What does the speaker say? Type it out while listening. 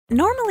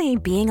Normally,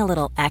 being a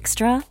little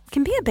extra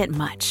can be a bit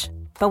much,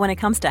 but when it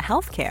comes to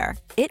healthcare,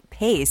 it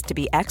pays to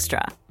be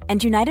extra.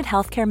 And United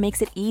Healthcare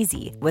makes it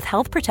easy with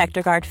Health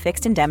Protector Guard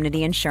fixed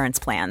indemnity insurance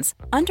plans.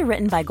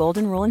 Underwritten by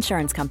Golden Rule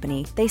Insurance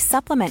Company, they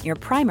supplement your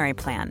primary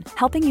plan,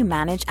 helping you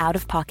manage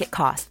out-of-pocket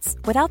costs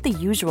without the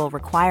usual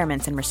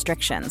requirements and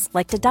restrictions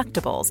like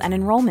deductibles and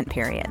enrollment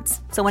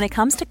periods. So when it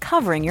comes to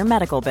covering your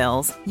medical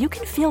bills, you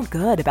can feel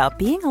good about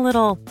being a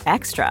little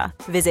extra.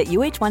 Visit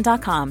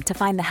uh1.com to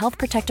find the Health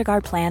Protector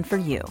Guard plan for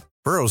you.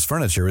 Burrow's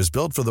furniture is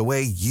built for the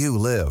way you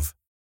live.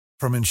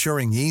 From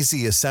ensuring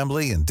easy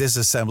assembly and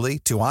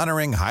disassembly to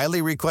honoring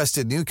highly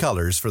requested new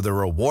colors for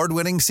their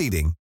award-winning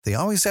seating, they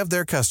always have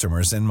their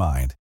customers in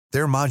mind.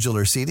 Their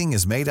modular seating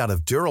is made out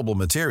of durable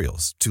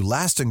materials to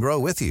last and grow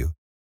with you.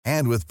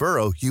 And with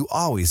Burrow, you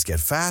always get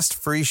fast,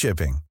 free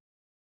shipping.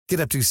 Get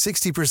up to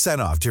 60%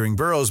 off during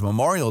Burrow's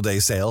Memorial Day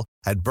sale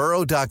at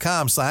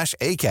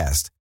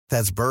burrow.com/ACAST.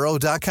 That's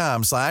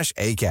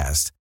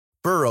burrow.com/ACAST.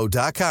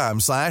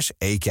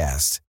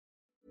 burrow.com/ACAST.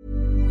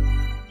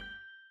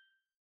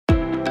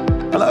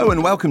 Hello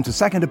and welcome to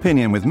Second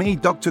Opinion with me,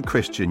 Dr.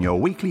 Christian, your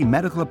weekly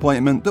medical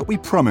appointment that we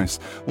promise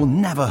will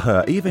never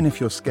hurt, even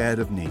if you're scared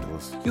of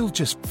needles. You'll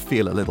just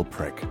feel a little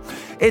prick.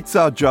 It's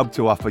our job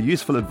to offer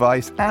useful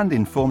advice and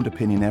informed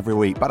opinion every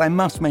week, but I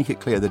must make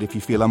it clear that if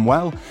you feel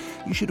unwell,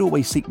 you should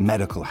always seek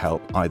medical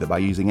help, either by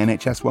using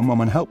NHS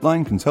 111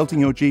 helpline, consulting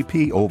your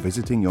GP, or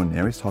visiting your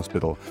nearest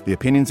hospital. The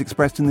opinions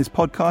expressed in this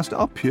podcast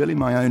are purely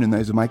my own and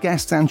those of my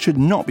guests and should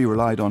not be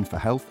relied on for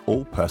health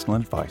or personal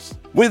advice.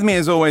 With me,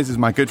 as always, is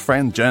my good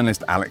friend, journalist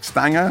Alex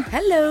Stanger.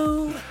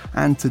 Hello.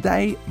 And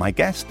today, my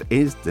guest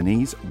is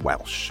Denise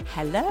Welsh.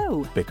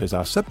 Hello. Because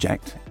our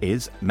subject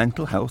is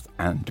mental health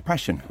and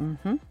depression.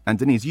 Mm-hmm. And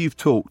Denise, you've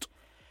talked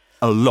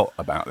a lot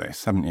about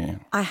this, haven't you?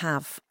 I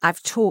have.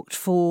 I've talked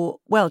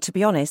to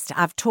be honest,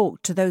 I've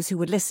talked to those who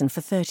would listen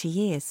for 30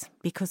 years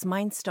because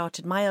mine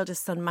started, my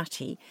eldest son,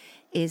 Matty,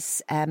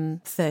 is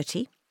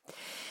 30.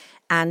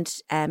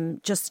 And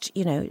just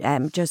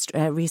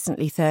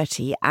recently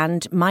 30.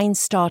 And mine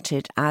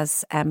started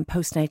as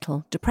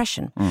postnatal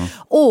depression.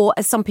 Or,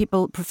 as some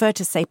people prefer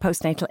to say,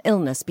 postnatal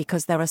illness,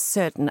 because there are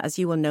certain, as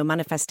you will know,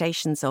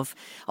 manifestations of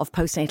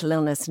postnatal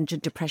illness, and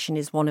depression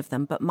is one of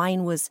them. But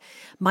mine was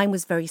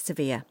very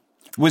severe.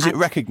 Was it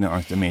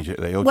recognised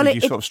immediately, or did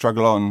you sort of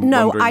struggle on?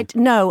 No,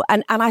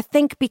 and I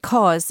think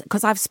because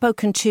I've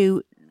spoken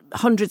to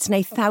hundreds,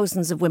 nay,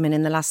 thousands of women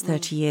in the last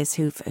 30 years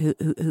who've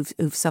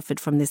suffered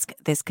from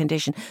this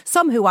condition.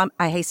 Some who I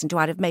hasten to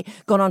add have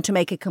gone on to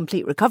make a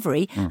complete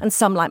recovery, and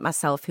some like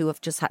myself who have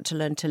just had to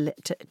learn to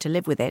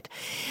live with it.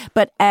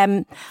 But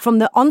from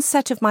the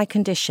onset of my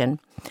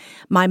condition,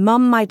 my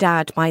mum, my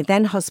dad, my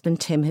then husband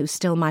Tim, who's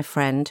still my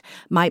friend,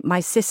 my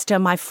sister,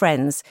 my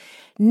friends,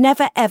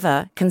 never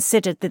ever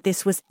considered that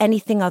this was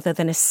anything other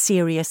than a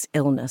serious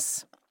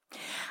illness.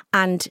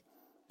 And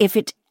if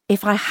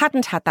I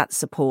hadn't had that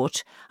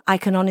support, I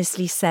can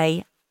honestly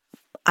say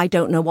I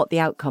don't know what the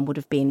outcome would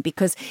have been.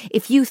 Because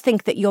if you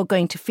think that you're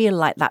going to feel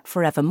like that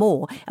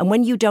forevermore, and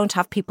when you don't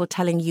have people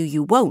telling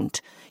you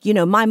won't,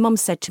 my mum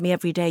said to me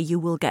every day, you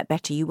will get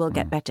better, you will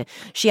get better.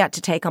 She had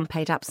to take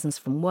unpaid absence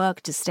from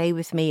work to stay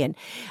with me.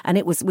 And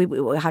it was, we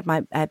had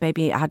my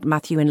baby, I had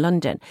Matthew in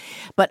London.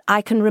 But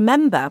I can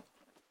remember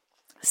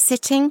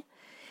sitting,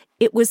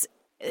 it was...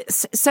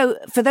 So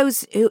for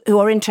those who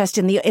are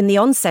interested in the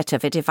onset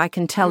of it, if I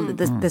can tell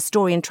the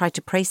story and try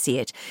to précis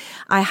it,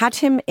 I had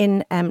him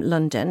in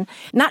London,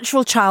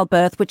 natural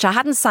childbirth, which I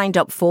hadn't signed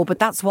up for, but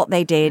that's what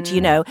they did.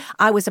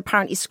 I was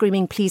apparently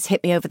screaming, please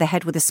hit me over the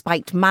head with a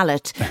spiked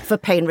mallet for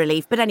pain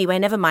relief. But anyway,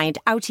 never mind.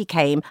 Out he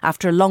came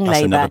after a long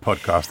labour. That's another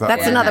podcast.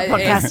 That's another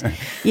podcast.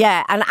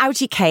 Yeah, and out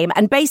he came.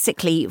 And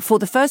basically, for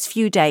the first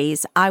few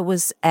days,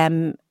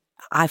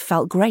 I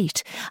felt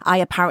great. I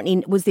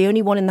apparently was the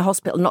only one in the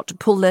hospital not to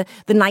pull the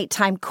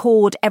nighttime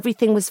cord.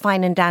 Everything was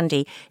fine and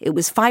dandy. It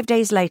was 5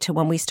 days later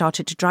when we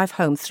started to drive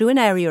home through an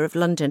area of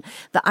London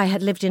that I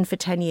had lived in for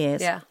 10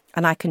 years. Yeah.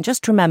 And I can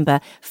just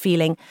remember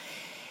feeling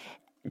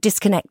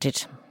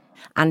disconnected.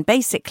 And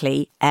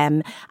basically,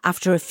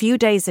 after a few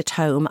days at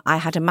home, I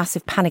had a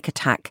massive panic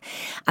attack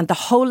and the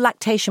whole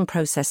lactation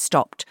process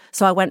stopped.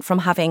 So I went from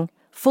having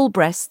full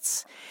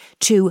breasts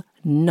to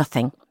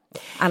nothing.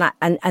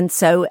 And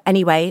so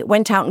anyway,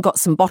 went out and got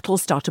some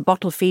bottles, started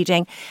bottle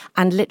feeding.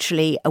 And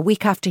literally a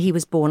week after he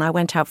was born, I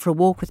went out for a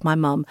walk with my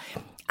mum.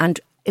 And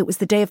it was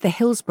the day of the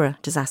Hillsborough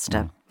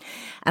disaster.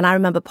 And I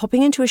remember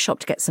popping into a shop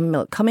to get some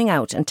milk, coming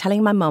out and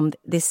telling my mum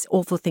this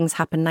awful thing's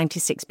happened,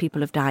 96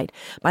 people have died.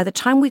 By the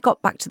time we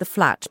got back to the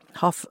flat,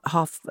 half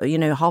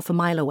a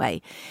mile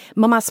away,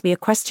 Mum asked me a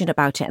question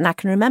about it. And I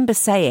can remember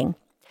saying,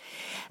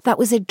 that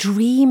was a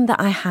dream that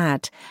I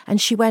had.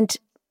 And she went,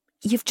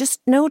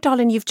 no,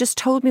 darling, you've just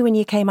told me when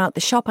you came out the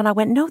shop. And I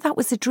went, no, that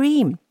was a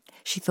dream.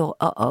 She thought,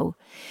 uh-oh.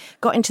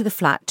 Got into the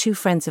flat. 2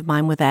 friends of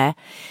mine were there.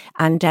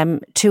 And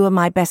 2 of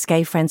my best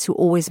gay friends who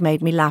always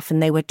made me laugh.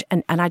 And they were,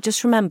 and I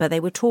just remember they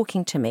were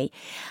talking to me.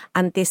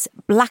 And this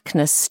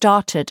blackness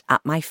started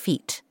at my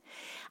feet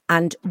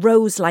and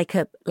rose like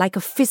a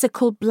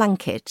physical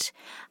blanket.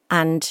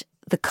 And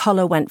the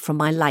colour went from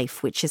my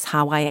life, which is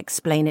how I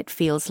explain it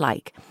feels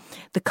like.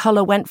 The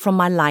colour went from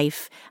my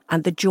life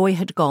and the joy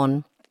had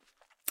gone.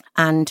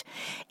 And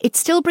it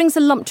still brings a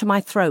lump to my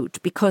throat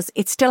because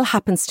it still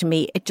happens to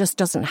me. It just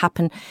doesn't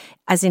happen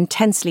as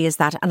intensely as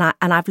that.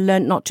 And I've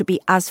learned not to be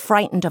as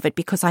frightened of it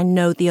because I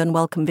know the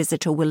unwelcome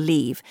visitor will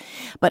leave.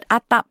 But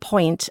at that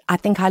point, I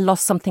think I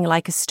lost something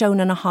like 1.5 stone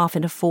in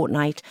a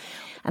fortnight.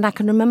 And I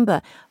can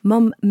remember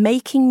Mum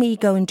making me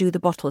go and do the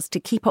bottles to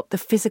keep up the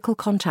physical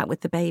contact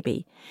with the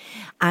baby.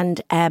 And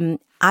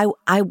I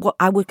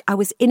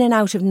was in and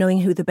out of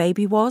knowing who the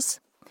baby was.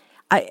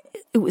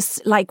 It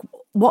was like,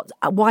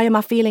 why am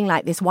I feeling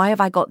like this? Why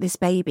have I got this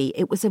baby?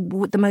 It was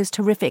the most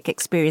horrific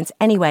experience.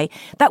 Anyway,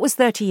 that was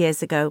 30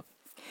 years ago.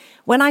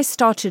 When I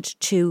started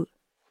to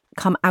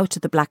come out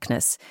of the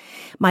blackness,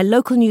 my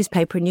local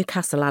newspaper in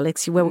Newcastle,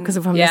 Alex, because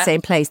we're from the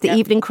same place, the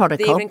Evening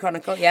Chronicle. The Evening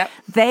Chronicle, yeah.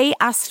 They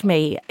asked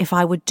me if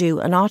I would do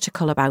an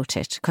article about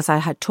it because I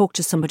had talked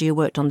to somebody who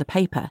worked on the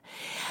paper.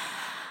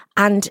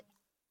 And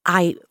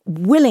I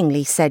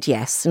willingly said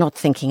yes, not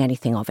thinking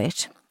anything of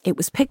it. It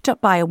was picked up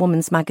by a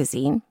woman's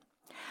magazine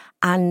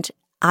and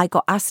I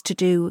got asked to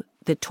do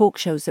the talk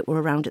shows that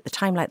were around at the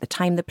time, like The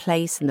Time, The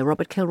Place and the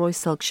Robert Kilroy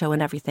Silk Show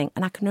and everything.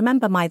 And I can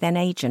remember my then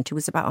agent, who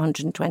was about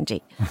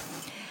 120,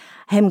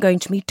 him going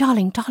to me,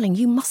 darling,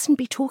 you mustn't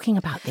be talking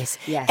about this.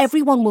 Yes.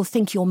 Everyone will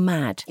think you're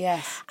mad.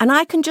 Yes. And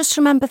I can just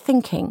remember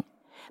thinking,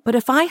 but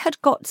if I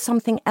had got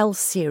something else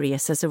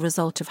serious as a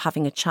result of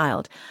having a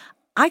child,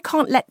 I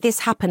can't let this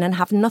happen and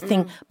have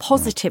nothing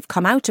positive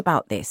come out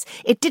about this.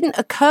 It didn't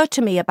occur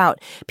to me about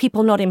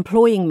people not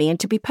employing me. And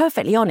to be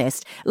perfectly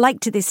honest, like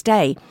to this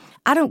day,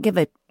 I don't give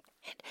a...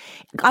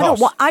 I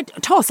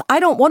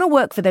don't want to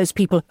work for those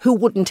people who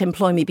wouldn't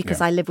employ me because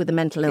I live with a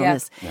mental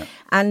illness. Yeah.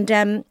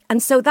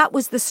 And so that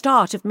was the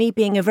start of me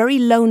being a very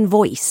lone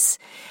voice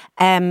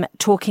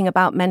talking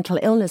about mental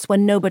illness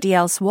when nobody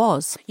else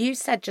was. You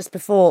said just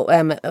before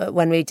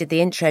when we did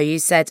the intro, you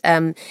said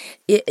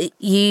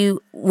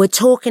you were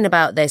talking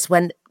about this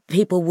when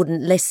people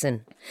wouldn't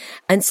listen.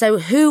 And so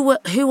who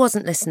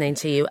wasn't listening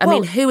to you? I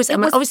mean, who was...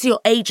 obviously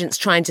your agent's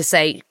trying to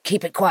say,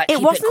 keep it quiet,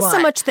 It wasn't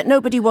so much that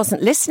nobody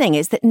wasn't listening,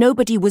 is that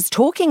nobody was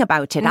talking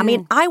about it. I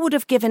mean, I would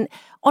have given...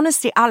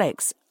 Honestly,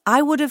 Alex,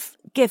 I would have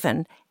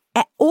given...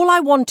 All I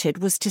wanted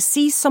was to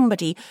see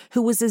somebody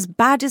who was as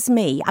bad as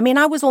me. I mean,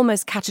 I was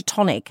almost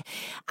catatonic.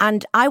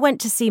 And I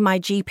went to see my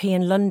GP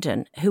in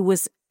London, who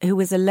was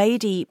a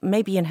lady,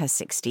 maybe in her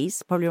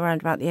 60s, probably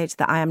around about the age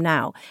that I am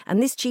now.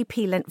 And this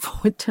GP leant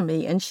forward to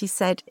me and she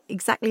said,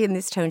 exactly in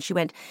this tone, she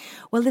went,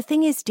 well, the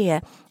thing is,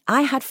 dear,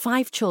 I had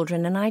 5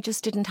 children and I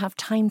just didn't have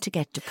time to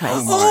get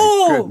depressed.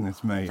 Oh, my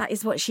goodness me. That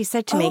is what she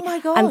said to me. Oh, my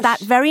gosh. And that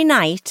very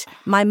night,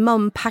 my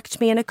mum packed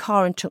me in a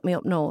car and took me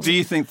up north. Do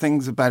you think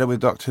things are better with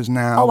doctors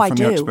now from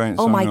your experience?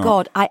 Oh, my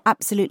God, I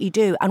absolutely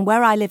do. And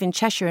where I live in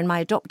Cheshire in my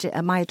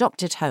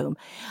adopted home,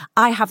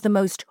 I have the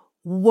most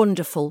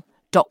wonderful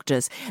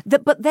doctors.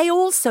 But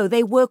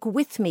they work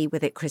with me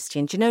with it,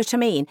 Christian. Do you know what I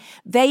mean?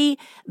 They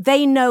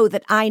know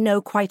that I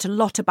know quite a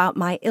lot about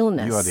my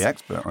illness. You are the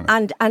expert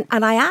on it.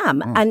 And I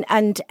am.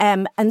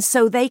 And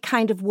so they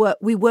kind of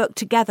we work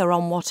together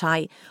on what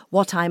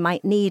I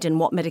might need and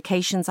what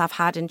medications I've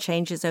had and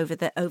changes over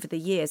the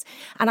years.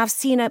 And I've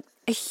seen a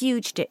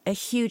huge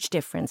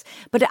difference.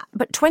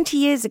 But 20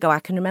 years ago, I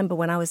can remember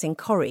when I was in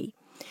Corrie,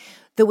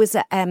 there was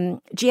a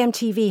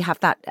GMTV have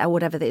that, or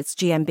whatever, it's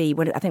GMB,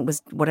 I think it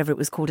was whatever it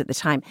was called at the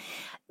time.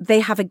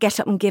 They have a Get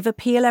Up and Give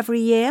appeal every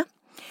year.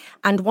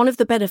 And one of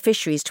the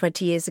beneficiaries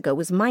 20 years ago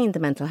was Mind, the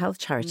mental health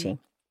charity.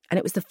 And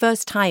it was the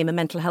first time a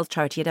mental health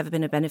charity had ever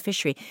been a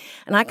beneficiary.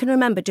 And I can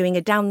remember doing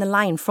a down the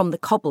line from the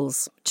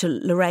Cobbles to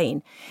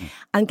Lorraine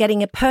and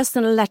getting a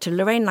personal letter.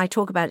 Lorraine and I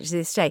talk about it to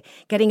this day.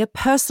 Getting a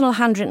personal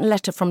handwritten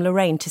letter from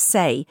Lorraine to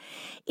say,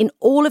 in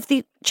all of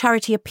the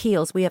charity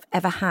appeals we have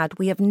ever had,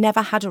 we have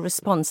never had a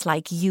response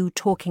like you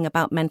talking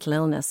about mental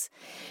illness.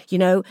 You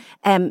know,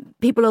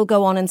 people will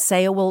go on and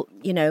say, oh, well,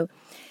 you know,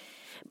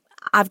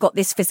 I've got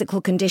this physical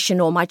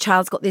condition or my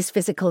child's got this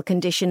physical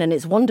condition and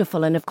it's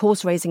wonderful. And of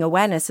course, raising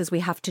awareness as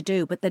we have to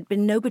do. But there'd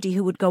been nobody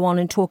who would go on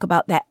and talk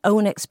about their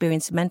own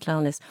experience of mental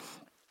illness.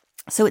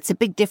 So it's a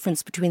big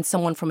difference between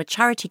someone from a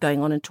charity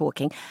going on and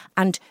talking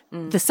and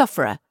the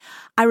sufferer.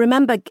 I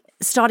remember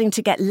starting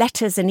to get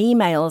letters and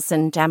emails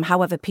and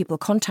however people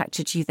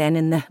contacted you then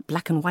in the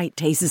black and white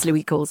days, as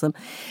Louis calls them,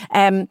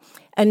 and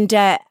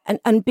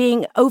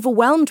being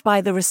overwhelmed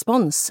by the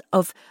response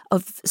of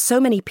so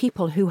many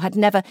people who had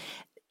never...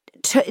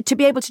 To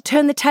be able to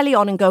turn the telly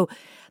on and go,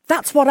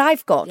 that's what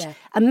I've got. Yeah.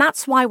 And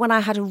that's why when I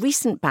had a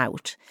recent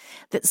bout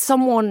that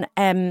someone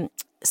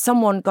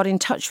got in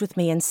touch with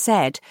me and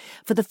said,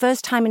 for the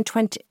first time in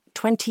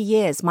 20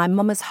 years, my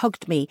mum has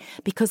hugged me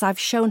because I've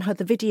shown her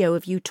the video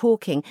of you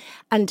talking.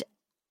 And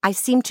I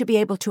seem to be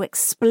able to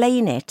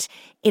explain it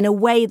in a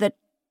way that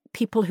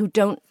people who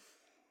don't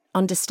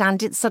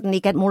understand it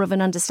suddenly get more of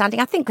an understanding.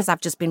 I think because I've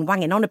just been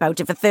wanging on about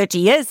it for 30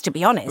 years, to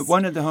be honest. But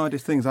one of the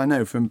hardest things I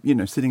know from,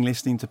 sitting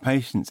listening to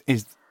patients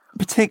is,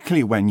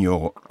 particularly when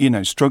you're,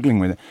 struggling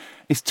with it,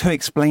 is to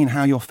explain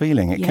how you're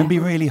feeling. It can be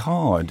really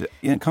hard,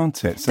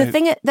 can't it? So,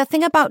 the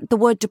thing about the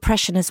word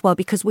depression as well,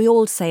 because we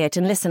all say it,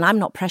 and listen, I'm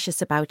not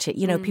precious about it.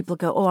 People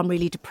go, oh, I'm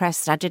really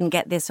depressed, I didn't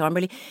get this, or I'm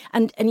really...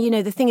 And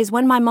the thing is,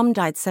 when my mum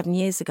died 7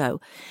 years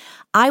ago,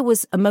 I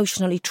was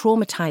emotionally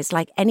traumatized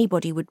like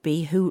anybody would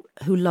be who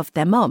loved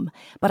their mum,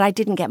 but I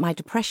didn't get my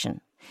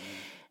depression.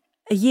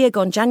 A year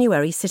gone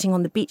January, sitting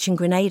on the beach in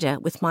Grenada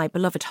with my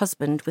beloved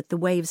husband, with the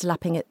waves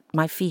lapping at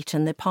my feet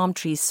and the palm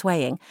trees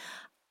swaying,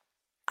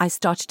 I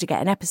started to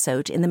get an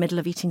episode in the middle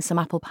of eating some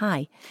apple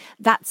pie.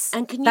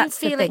 And can you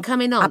feel it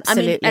coming on?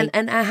 Absolutely. I mean,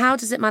 and how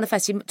does it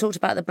manifest? You talked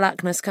about the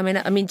blackness coming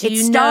up. I mean, do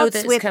you know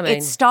that it's coming?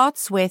 It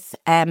starts with,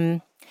 I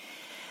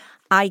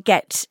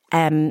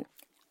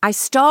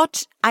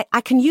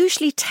can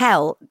usually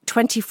tell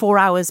 24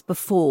 hours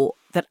before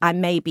that I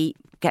may be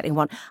getting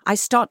one. I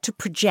start to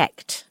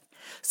project.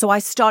 So I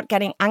start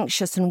getting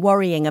anxious and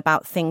worrying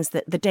about things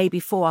that the day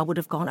before I would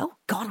have gone, oh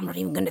God, I'm not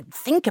even going to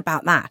think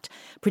about that.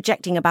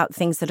 Projecting about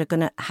things that are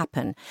going to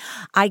happen.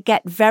 I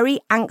get very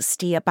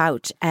angsty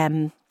about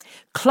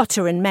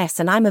clutter and mess,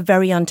 and I'm a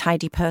very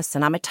untidy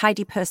person. I'm a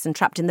tidy person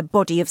trapped in the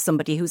body of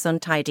somebody who's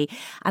untidy,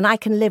 and I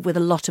can live with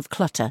a lot of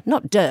clutter,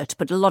 not dirt,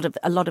 but a lot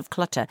of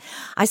clutter.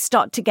 I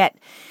start to get...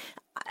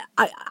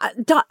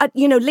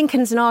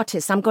 Lincoln's an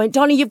artist. I'm going,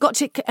 Donnie, you've got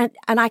to,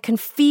 and I can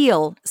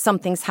feel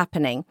something's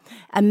happening.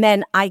 And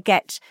then I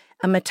get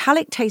a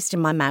metallic taste in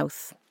my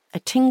mouth, a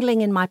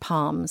tingling in my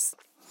palms,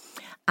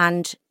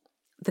 and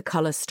the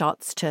colour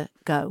starts to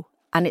go.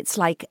 And it's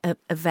like a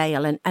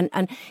veil.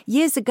 And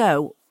years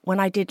ago, when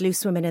I did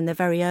Loose Women in the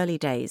very early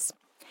days,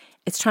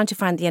 it's trying to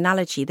find the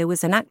analogy. There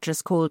was an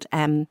actress called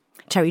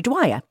Terry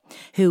Dwyer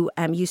who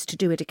used to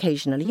do it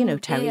occasionally,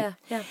 Terry.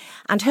 Yeah.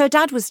 And her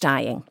dad was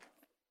dying.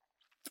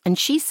 And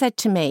she said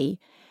to me,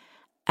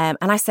 and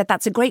I said,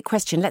 that's a great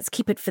question. Let's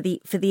keep it for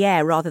the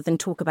air rather than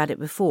talk about it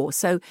before.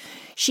 So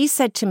she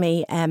said to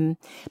me,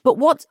 but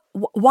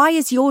why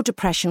is your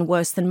depression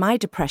worse than my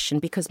depression?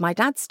 Because my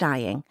dad's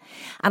dying.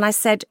 And I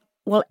said,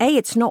 well, A,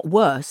 it's not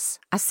worse.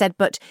 I said,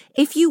 but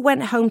if you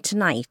went home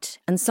tonight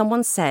and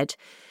someone said,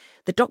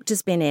 the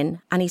doctor's been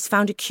in and he's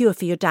found a cure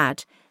for your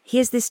dad,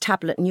 here's this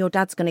tablet and your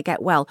dad's going to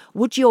get well,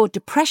 would your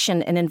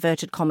depression, in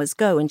inverted commas,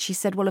 go? And she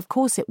said, well, of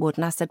course it would.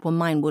 And I said, well,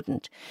 mine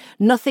wouldn't.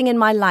 Nothing in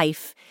my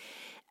life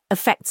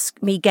affects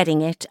me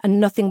getting it and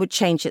nothing would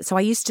change it. So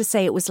I used to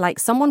say it was like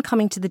someone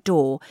coming to the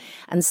door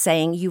and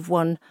saying, you've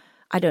won,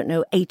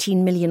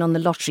 18 million on the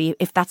lottery,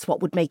 if that's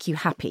what would make you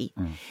happy.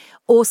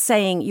 Or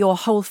saying your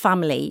whole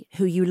family,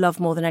 who you love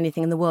more than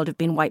anything in the world, have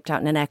been wiped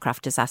out in an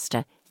aircraft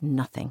disaster.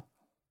 Nothing.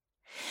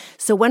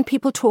 So when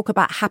people talk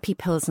about happy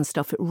pills and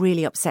stuff, it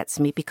really upsets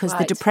me because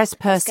the depressed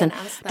person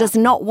does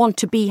not want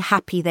to be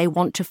happy. They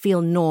want to feel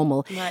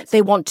normal. Right.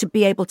 They want to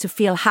be able to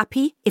feel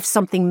happy if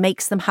something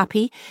makes them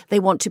happy.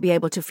 They want to be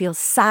able to feel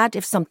sad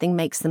if something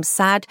makes them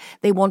sad.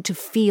 They want to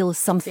feel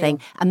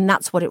something, and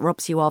that's what it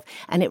robs you of.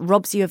 And it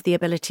robs you of the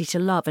ability to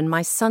love. And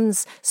my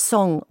son's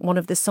song, one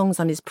of the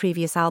songs on his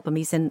previous album,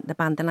 he's in the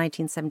band The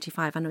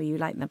 1975, I know you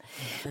like them,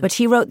 but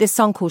he wrote this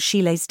song called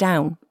She Lays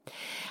Down.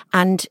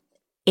 And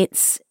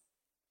it's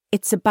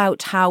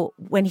about how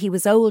when he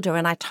was older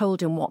and I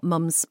told him what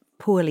Mum's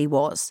poorly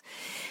was,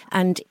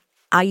 and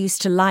I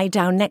used to lie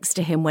down next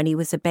to him when he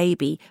was a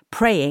baby,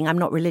 praying, I'm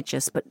not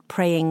religious, but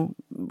praying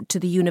to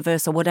the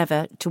universe or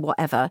whatever,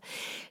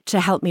 to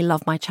help me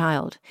love my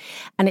child.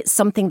 And it's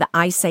something that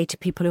I say to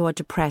people who are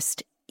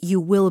depressed, you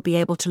will be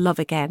able to love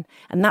again.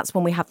 And that's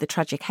when we have the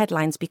tragic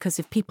headlines, because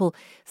if people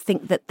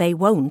think that they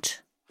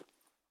won't,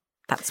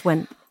 that's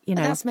when,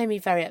 That's made me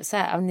very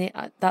upset. I mean,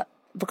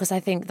 because I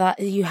think that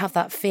you have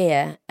that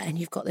fear and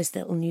you've got this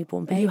little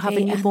newborn baby. You have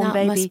a newborn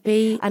baby. Must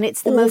be and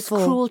it's the awful. most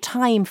cruel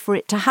time for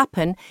it to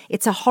happen.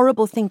 It's a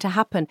horrible thing to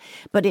happen,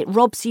 but it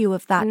robs you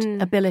of that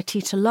ability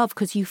to love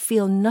because you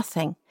feel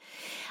nothing.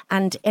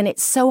 And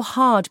it's so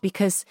hard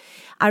because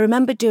I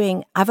remember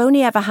I've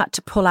only ever had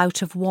to pull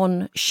out of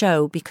one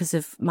show because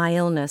of my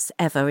illness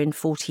ever in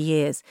 40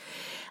 years.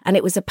 And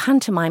it was a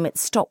pantomime at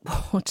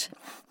Stockport.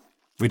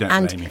 We don't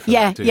blame you for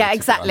that, do you,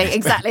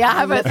 exactly.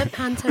 I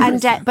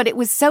have but it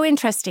was so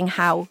interesting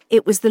how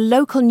it was the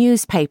local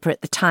newspaper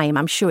at the time.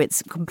 I'm sure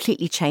it's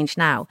completely changed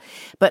now,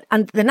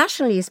 and the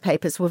national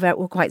newspapers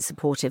were quite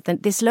supportive.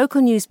 This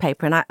local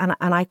newspaper,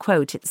 and I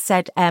quote, it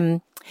said,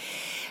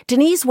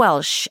 Denise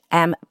Welsh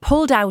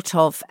pulled out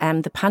of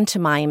the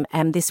pantomime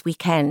this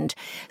weekend,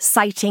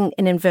 citing,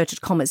 in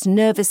inverted commas,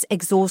 nervous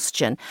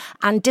exhaustion,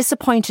 and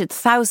disappointed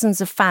thousands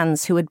of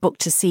fans who had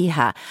booked to see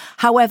her.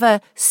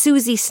 However,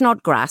 Susie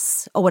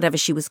Snodgrass, or whatever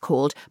she was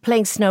called,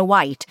 playing Snow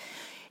White,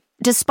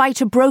 despite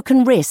a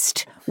broken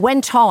wrist,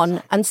 went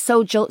on and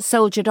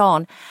soldiered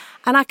on.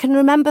 And I can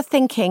remember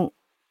thinking,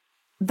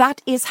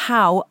 that is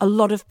how a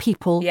lot of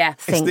people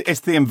think. It's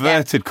the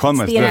inverted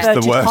commas.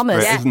 That's the worst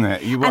bit, isn't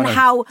it? And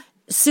how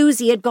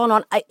Susie had gone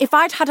on. If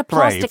I'd had a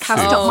plaster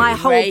cast up my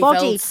whole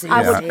body,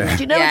 I would.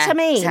 Do you know what I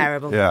mean?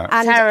 Terrible. Yeah.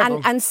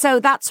 Terrible. And so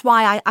that's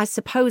why I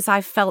suppose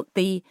I felt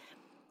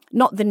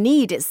not the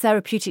need. It's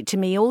therapeutic to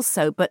me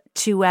also, but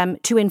to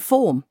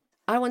inform.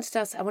 I wanted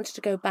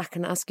to go back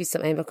and ask you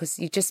something because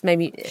you just made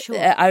me. Sure.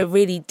 I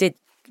really did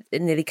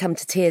nearly come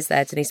to tears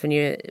there, Denise, when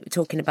you were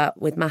talking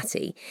about with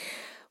Matty.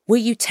 Were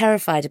you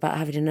terrified about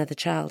having another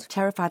child?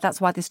 Terrified.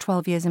 That's why there's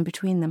 12 years in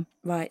between them.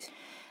 Right.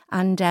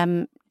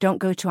 And don't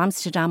go to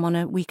Amsterdam on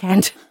a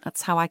weekend.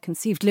 That's how I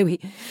conceived Louis.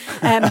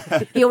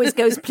 He always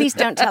goes, please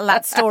don't tell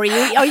that story.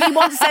 He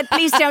once said,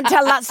 please don't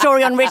tell that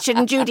story on Richard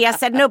and Judy. I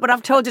said, no, but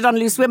I've told it on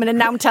Loose Women and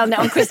now I'm telling it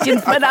on Christian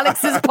and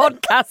Alex's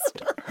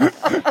podcast.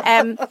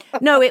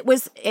 No, it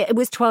was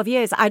 12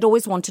 years. I'd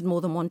always wanted more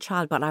than one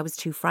child, but I was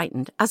too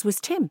frightened, as was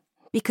Tim,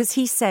 because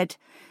he said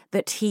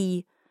that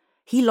he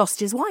lost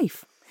his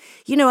wife.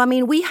 You know, I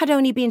mean, we had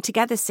only been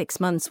together 6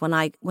 months when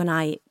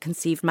I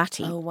conceived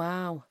Matty. Oh,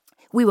 wow.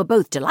 We were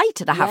both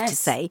delighted, I have to Yes,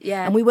 say.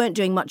 yeah. And we weren't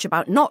doing much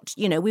about not,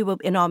 you know, we were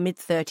in our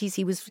mid-30s.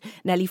 He was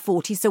nearly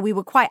 40. So we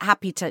were quite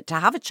happy to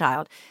have a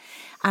child.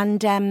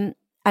 And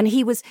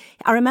he was,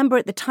 I remember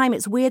at the time,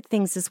 it's weird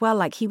things as well.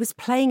 Like he was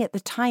playing at the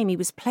time, he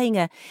was playing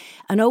an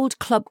old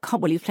club,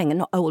 well, he was playing,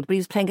 not old, but he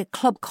was playing a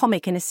club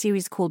comic in a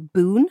series called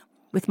Boone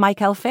with Mike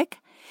Elphick.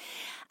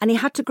 And he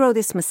had to grow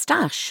this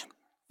moustache.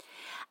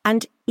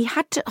 And he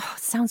had to, it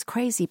sounds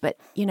crazy, but,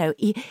 you know,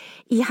 he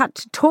had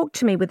to talk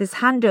to me with his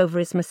hand over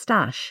his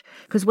moustache.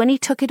 Because when he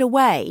took it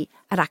away,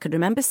 and I could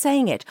remember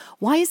saying it,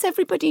 why is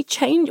everybody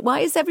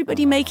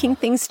making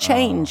things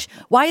change?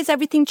 Why is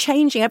everything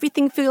changing?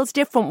 Everything feels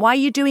different. Why are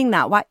you doing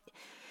that? Why?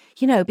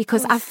 You know,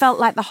 because I felt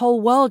like the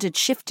whole world had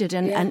shifted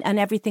and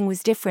everything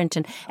was different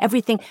and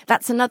everything.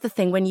 That's another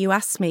thing when you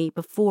asked me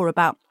before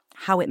about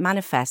how it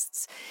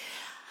manifests.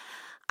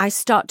 I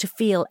start to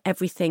feel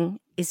everything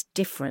is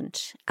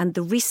different. And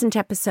the recent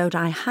episode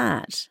I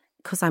had,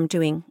 because I'm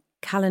doing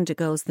Calendar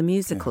Girls, the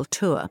musical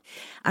tour,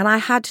 and I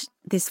had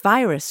this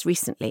virus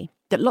recently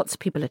that lots of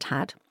people had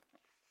had.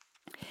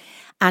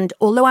 And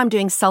although I'm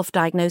doing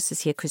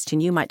self-diagnosis here, Christian,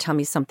 you might tell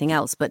me something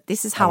else, but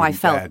this is how I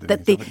felt,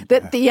 that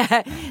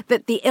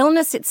the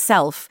illness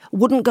itself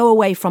wouldn't go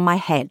away from my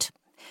head.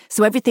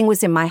 So everything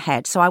was in my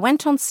head. So I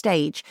went on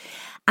stage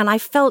and I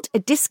felt a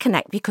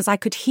disconnect because I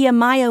could hear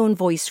my own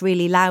voice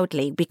really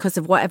loudly because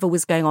of whatever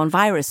was going on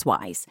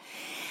virus-wise.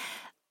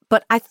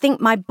 But I think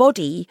my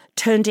body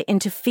turned it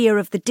into fear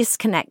of the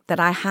disconnect that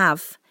I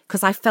have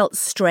because I felt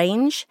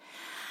strange.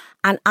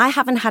 And I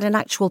haven't had an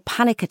actual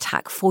panic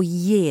attack for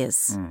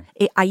years.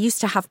 I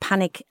used to have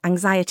panic,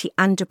 anxiety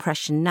and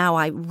depression. Now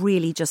I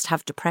really just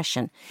have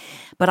depression.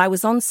 But I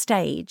was on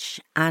stage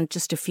and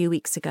just a few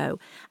weeks ago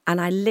and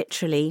I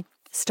literally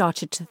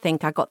started to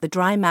think, I got the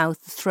dry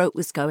mouth, the throat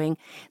was going,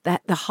 the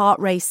heart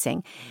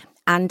racing.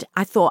 And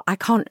I thought,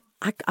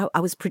 I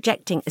was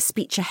projecting a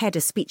speech ahead.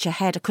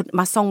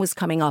 My song was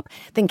coming up,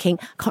 thinking,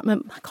 I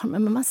can't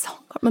remember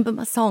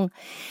my song.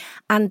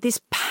 And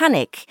this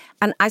panic,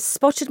 and I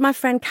spotted my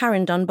friend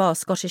Karen Dunbar,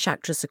 Scottish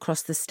actress,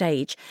 across the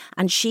stage,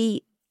 and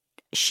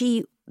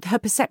her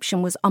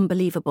perception was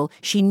unbelievable.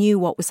 She knew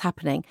what was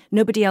happening.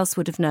 Nobody else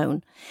would have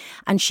known.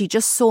 And she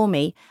just saw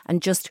me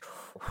and just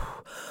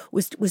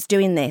was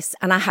doing this,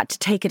 and I had to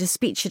take it a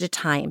speech at a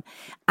time,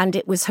 and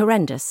it was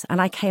horrendous. And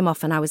I came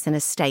off and I was in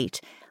a state.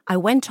 I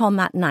went on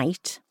that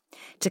night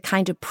to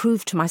kind of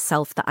prove to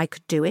myself that I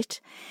could do it.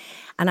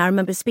 And I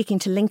remember speaking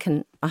to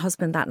Lincoln, my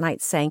husband, that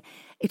night saying,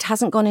 it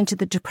hasn't gone into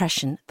the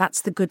depression.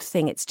 That's the good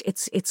thing.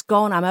 It's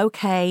gone. I'm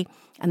okay.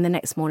 And the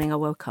next morning I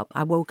woke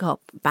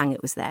up, bang,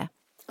 it was there.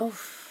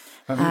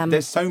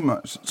 There's so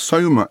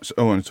much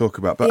I want to talk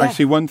about. But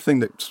actually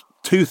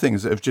two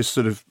things that have just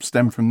sort of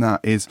stemmed from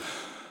that is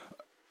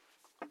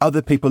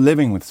other people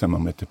living with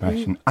someone with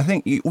depression. I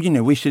think,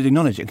 we should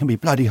acknowledge it can be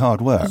bloody hard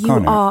work,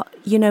 can't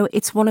it?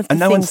 It's one of the and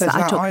no things one says that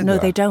I talk... either. No,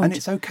 they don't. And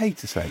it's okay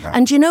to say that.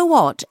 And you know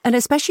what? And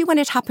especially when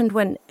it happened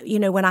when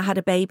I had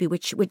a baby,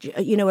 which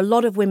a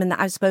lot of women that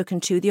I've spoken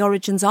to, the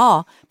origins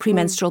are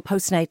premenstrual,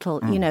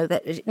 postnatal,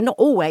 that not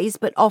always,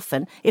 but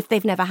often, if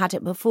they've never had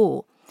it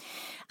before.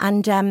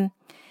 And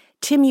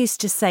Tim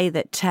used to say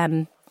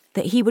that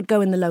he would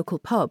go in the local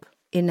pub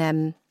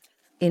in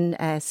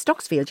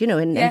Stocksfield,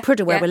 in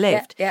Prudhoe, where we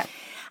lived. Yeah.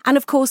 And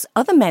of course,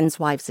 other men's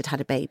wives had had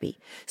a baby.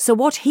 So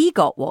what he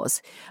got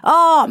was,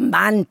 oh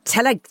man,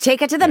 take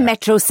her to the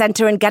Metro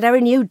Centre and get her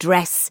a new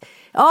dress.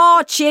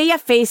 Oh, cheer your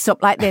face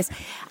up like this.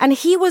 And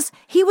he was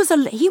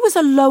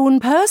a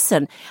lone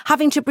person,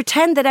 having to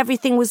pretend that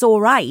everything was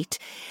all right.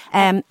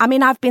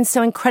 I've been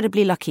so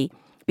incredibly lucky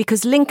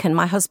because Lincoln,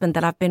 my husband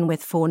that I've been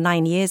with for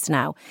 9 years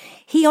now,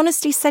 he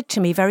honestly said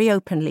to me very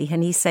openly,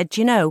 and he said,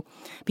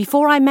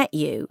 before I met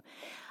you,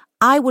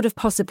 I would have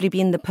possibly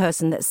been the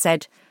person that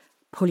said,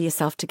 pull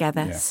yourself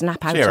together,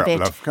 snap out of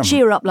it,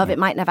 cheer up, love, it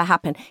might never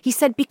happen. He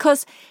said,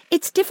 because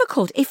it's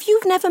difficult. If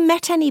you've never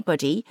met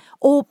anybody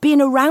or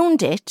been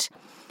around it,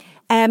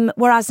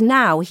 whereas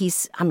now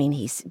he's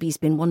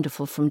been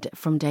wonderful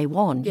from day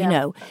one,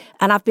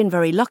 and I've been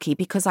very lucky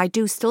because I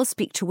do still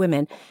speak to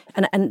women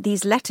and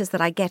these letters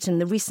that I get, and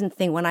the recent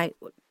thing when I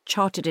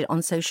charted it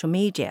on social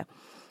media,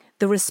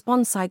 the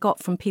response I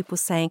got from people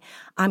saying,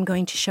 I'm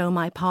going to show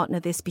my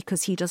partner this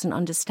because he doesn't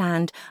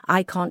understand.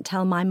 I can't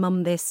tell my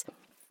mum this.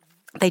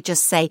 They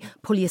just say,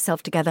 pull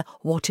yourself together.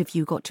 What have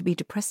you got to be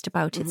depressed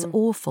about? It's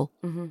awful.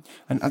 And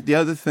the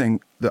other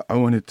thing that I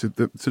wanted to,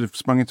 that sort of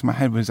sprung into my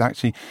head was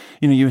actually,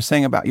 you were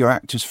saying about your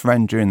actress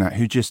friend during that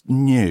who just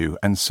knew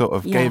and sort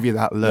of gave you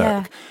that look.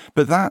 Yeah.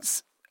 But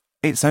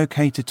it's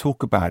okay to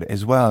talk about it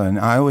as well. And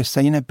I always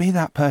say, be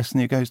that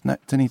person who goes, no,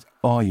 Denise,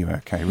 are you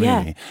okay, really?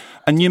 Yeah.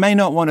 And you may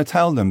not want to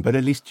tell them, but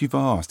at least you've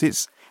asked.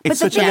 It's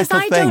such a little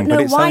I thing, don't know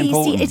but it's why.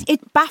 so important.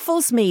 It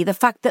baffles me, the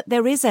fact that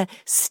there is a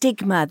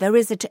stigma. There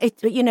is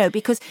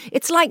because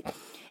it's like,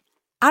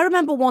 I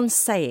remember once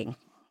saying,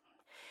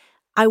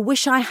 I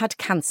wish I had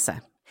cancer.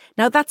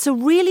 Now, that's a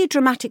really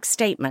dramatic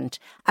statement.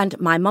 And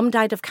my mum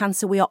died of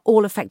cancer. We are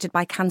all affected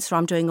by cancer.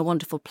 I'm doing a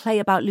wonderful play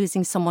about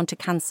losing someone to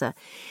cancer.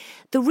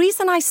 The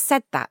reason I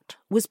said that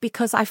was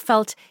because I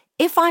felt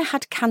if I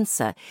had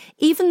cancer,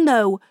 even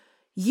though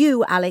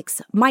you,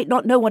 Alex, might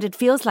not know what it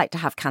feels like to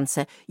have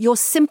cancer, your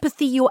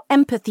sympathy, your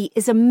empathy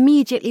is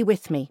immediately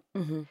with me.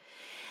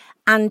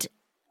 And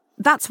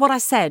that's what I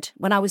said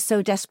when I was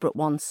so desperate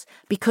once,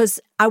 because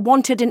I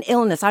wanted an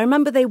illness. I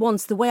remember the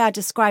way I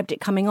described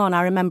it coming on,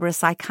 I remember a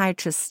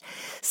psychiatrist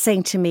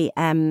saying to me,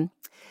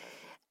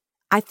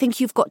 I think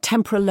you've got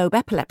temporal lobe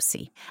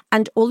epilepsy.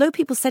 And although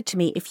people said to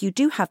me, if you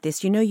do have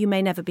this, you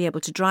may never be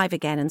able to drive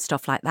again and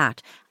stuff like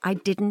that, I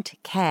didn't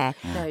care.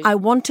 No. I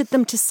wanted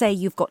them to say,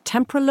 you've got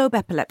temporal lobe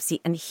epilepsy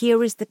and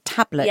here is the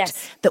tablet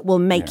that will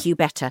make you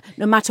better.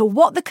 No matter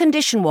what the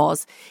condition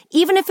was,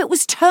 even if it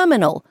was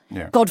terminal,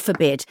 God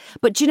forbid.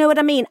 But do you know what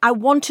I mean? I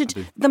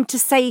wanted them to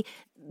say,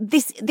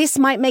 this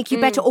might make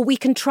you better, or we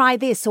can try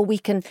this, or we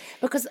can...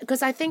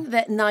 Because I think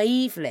that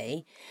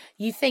naively,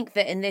 you think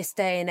that in this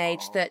day and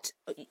age that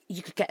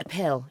you could get a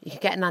pill, you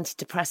could get an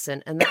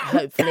antidepressant, and that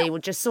hopefully will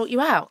just sort you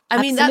out. I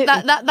mean,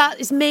 that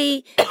is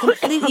me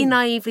completely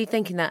naively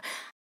thinking that.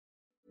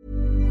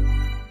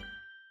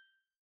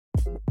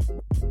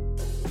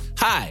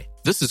 Hi,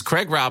 this is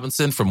Craig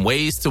Robinson from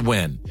Ways to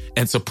Win,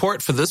 and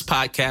support for this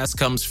podcast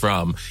comes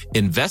from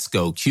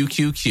Invesco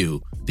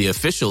QQQ, the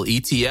official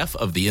ETF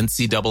of the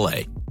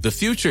NCAA. The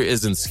future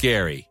isn't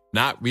scary.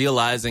 Not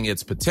realizing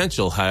its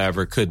potential,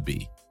 however, could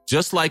be.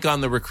 Just like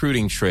on the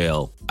recruiting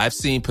trail, I've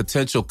seen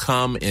potential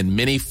come in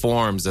many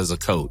forms as a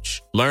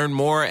coach. Learn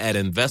more at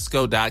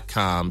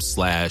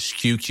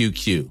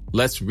Invesco.com/QQQ.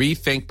 Let's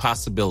rethink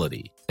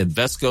possibility.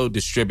 Invesco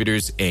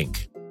Distributors,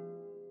 Inc.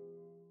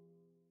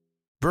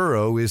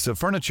 Burrow is a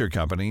furniture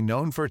company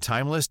known for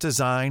timeless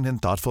design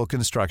and thoughtful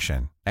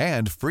construction,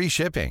 and free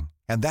shipping,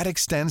 and that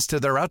extends to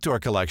their outdoor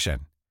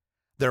collection.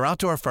 Their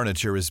outdoor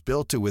furniture is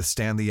built to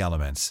withstand the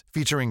elements,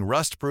 featuring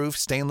rust-proof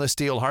stainless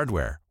steel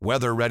hardware,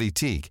 weather-ready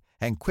teak,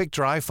 and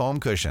quick-dry foam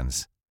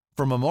cushions.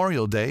 For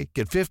Memorial Day,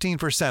 get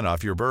 15%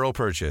 off your Burrow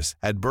purchase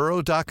at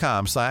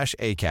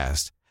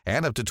burrow.com/ACAST,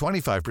 and up to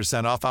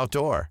 25% off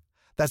outdoor.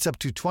 That's up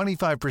to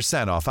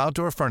 25% off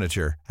outdoor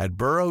furniture at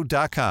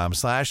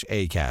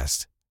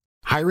burrow.com/ACAST.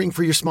 Hiring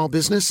for your small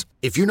business?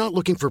 If you're not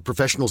looking for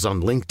professionals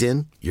on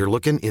LinkedIn, you're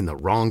looking in the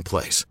wrong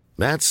place.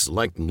 That's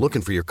like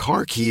looking for your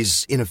car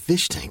keys in a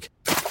fish tank.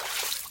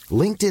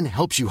 LinkedIn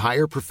helps you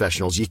hire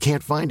professionals you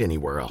can't find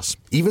anywhere else,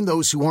 even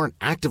those who aren't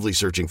actively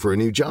searching for a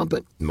new job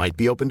but might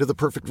be open to the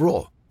perfect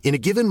role. In a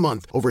given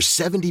month, over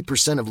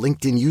 70% of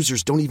LinkedIn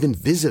users don't even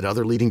visit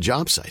other leading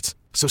job sites.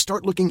 So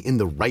start looking in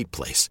the right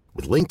place.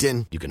 With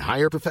LinkedIn, you can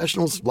hire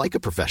professionals like a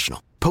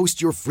professional.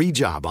 Post your free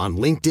job on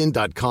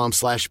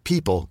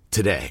linkedin.com/people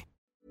today.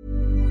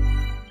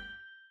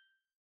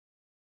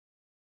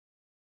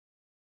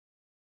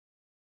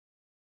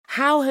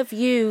 How have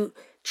you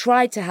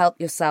tried to help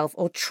yourself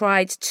or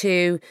tried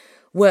to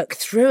work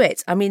through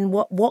it? I mean,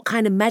 what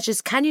kind of measures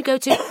can you go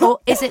to? Or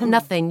is it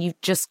nothing? You've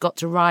just got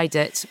to ride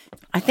it?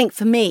 I think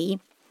for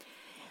me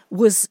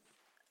was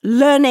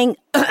learning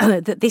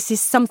that this is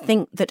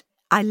something that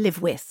I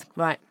live with.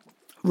 Right.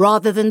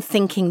 Rather than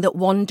thinking that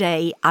one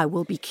day I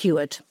will be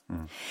cured.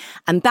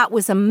 And that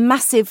was a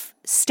massive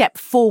step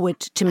forward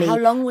to me. How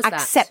long was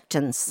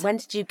Acceptance. that? When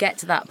did you get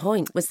to that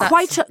point? Was that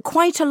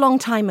quite a long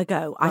time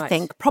ago, I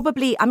think.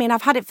 Probably, I mean,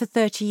 I've had it for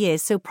 30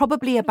 years, so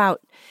probably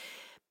about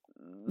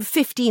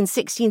 15,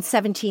 16,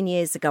 17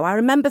 years ago. I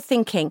remember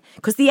thinking,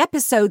 because the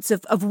episodes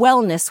of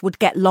wellness would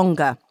get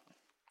longer.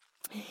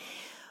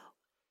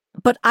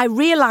 But I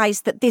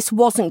realised that this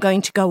wasn't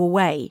going to go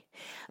away,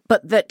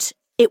 but that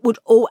it would.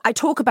 I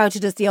talk about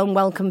it as the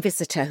unwelcome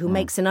visitor who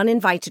makes an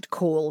uninvited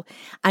call,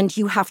 and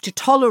you have to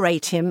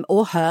tolerate him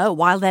or her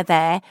while they're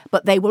there,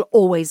 but they will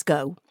always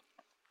go.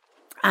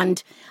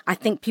 And I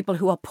think people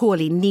who are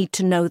poorly need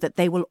to know that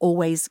they will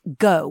always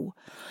go.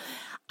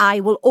 I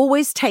will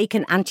always take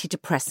an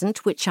antidepressant,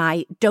 which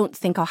I don't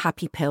think are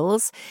happy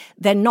pills.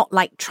 They're not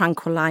like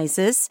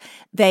tranquilizers.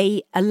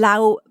 They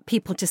allow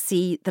people to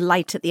see the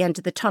light at the end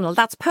of the tunnel.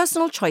 That's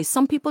personal choice.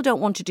 Some people don't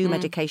want to do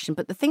medication.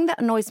 But the thing that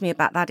annoys me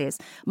about that is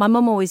my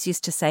mum always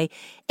used to say,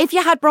 if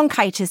you had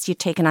bronchitis, you'd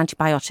take an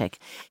antibiotic.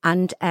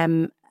 And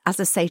as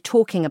I say,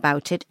 talking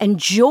about it,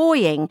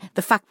 enjoying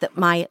the fact that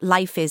my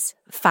life is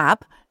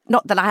fab,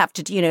 not that I have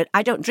to,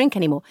 I don't drink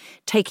anymore,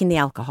 taking the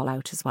alcohol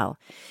out as well.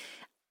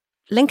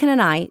 Lincoln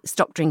and I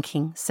stopped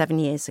drinking 7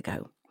 years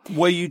ago.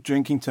 Were you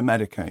drinking to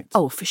medicate?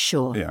 Oh, for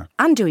sure. Yeah.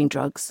 And doing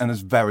drugs. And it's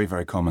very,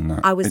 very common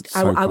that. I was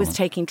common.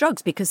 taking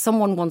drugs because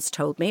someone once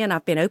told me, and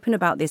I've been open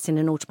about this in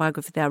an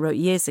autobiography that I wrote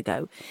years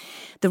ago,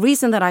 the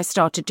reason that I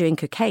started doing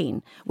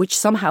cocaine, which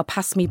somehow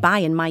passed me by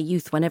in my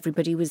youth when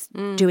everybody was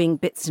doing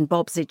bits and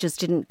bobs, it just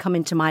didn't come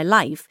into my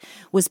life,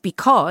 was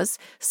because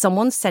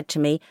someone said to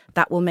me,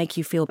 that will make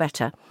you feel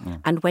better.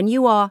 And when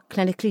you are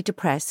clinically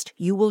depressed,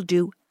 you will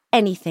do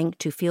anything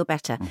to feel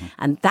better.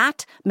 And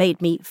that made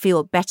me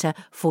feel better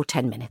for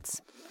 10 minutes.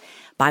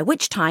 By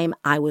which time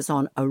I was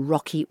on a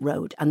rocky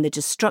road, and the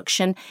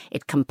destruction,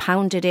 it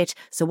compounded it.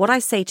 So what I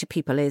say to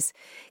people is,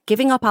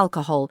 giving up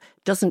alcohol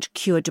doesn't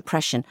cure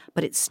depression,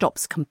 but it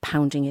stops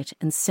compounding it.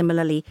 And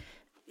similarly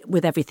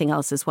with everything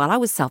else as well. I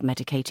was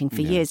self-medicating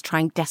for years,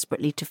 trying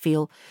desperately to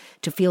feel.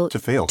 That's what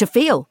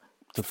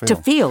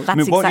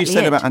you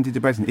said it. about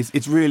antidepressants,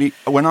 it's really,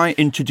 when I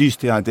introduce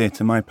the idea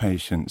to my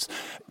patients,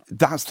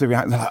 that's the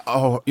reaction. They're like,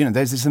 oh,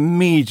 there's this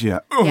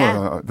immediate,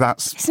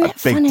 that's Isn't a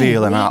it big funny?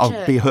 deal, and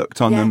I'll be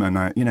hooked on them,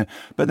 and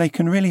but they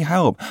can really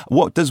help.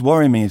 What does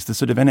worry me is the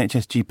sort of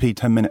NHS GP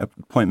 10-minute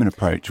appointment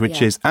approach,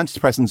 which is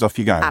antidepressants, off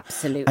you go.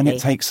 Absolutely. And it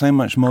takes so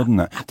much more than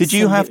that. Did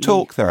you have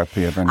talk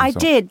therapy of any I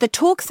sort? did. The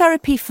talk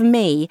therapy for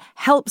me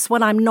helps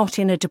when I'm not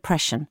in a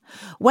depression.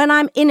 When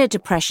I'm in a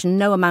depression,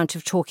 no amount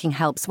of talking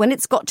helps. When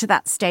it's got to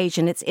that stage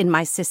and it's in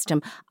my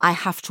system, I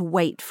have to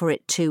wait for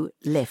it to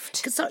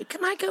lift. Sorry,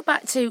 can I go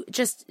back to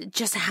just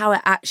how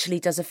it actually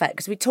does affect?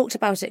 Because we talked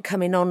about it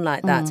coming on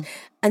like that.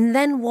 And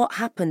then what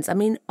happens? I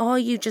mean, are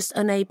you just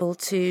unable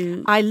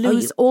to... I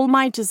lose all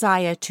my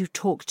desire to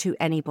talk to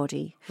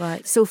anybody.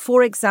 Right. So,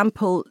 for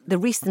example, the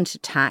recent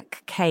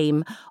attack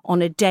came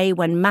on a day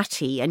when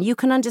Matty, and you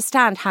can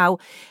understand how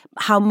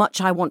much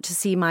I want to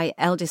see my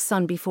eldest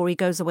son before he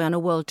goes away on a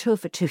world tour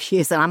for 2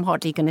 years, and I'm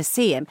hardly going to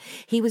see him.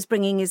 He was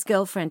bringing his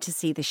girlfriend to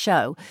see the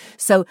show.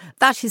 So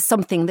that is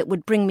something that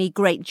would bring me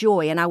great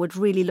joy, and I would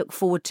really look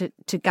forward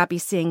to Gabby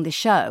seeing the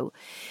show.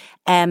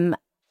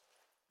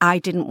 I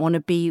didn't want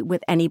to be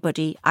with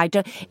anybody.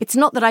 It's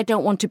not that I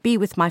don't want to be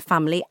with my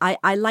family.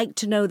 I like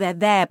to know they're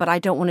there, but I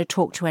don't want to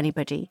talk to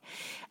anybody.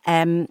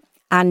 And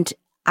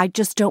I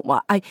just don't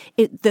want.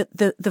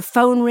 The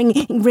phone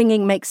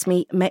ringing makes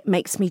me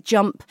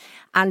jump.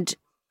 And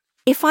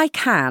if I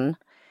can,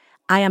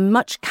 I am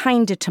much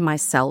kinder to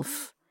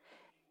myself.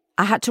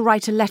 I had to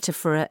write a letter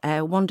for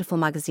a wonderful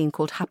magazine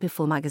called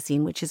Happyful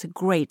Magazine, which is a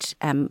great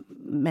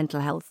mental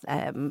health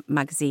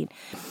magazine,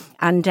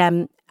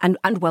 and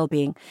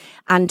well-being.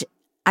 And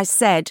I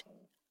said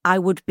I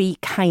would be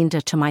kinder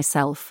to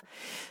myself.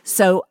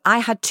 So I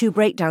had 2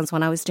 breakdowns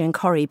when I was doing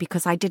Corrie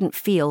because I didn't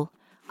feel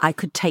I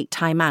could take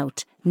time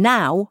out.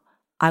 Now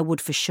I would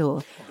for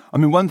sure. I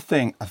mean, one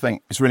thing I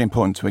think is really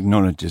important to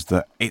acknowledge is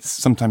that it's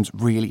sometimes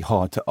really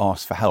hard to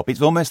ask for help.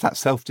 It's almost that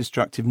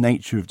self-destructive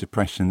nature of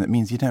depression that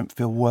means you don't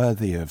feel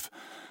worthy of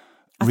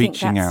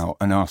reaching out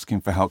and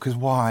asking for help. Because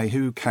why?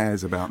 Who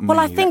cares about me? Well,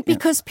 I think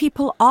because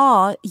people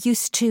are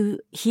used to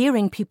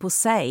hearing people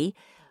say,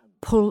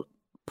 pull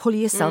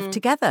yourself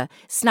together,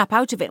 snap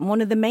out of it. And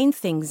one of the main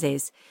things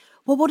is,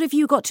 well, what have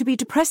you got to be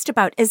depressed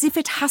about? As if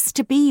it has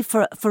to be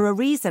for a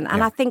reason.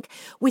 And I think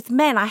with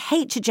men, I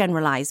hate to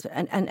generalise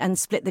and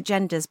split the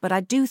genders, but I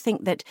do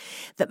think that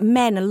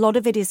men, a lot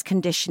of it is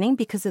conditioning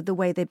because of the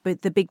way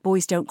the big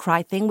boys don't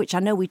cry thing, which I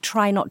know we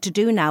try not to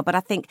do now. But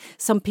I think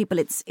some people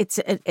it's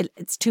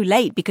too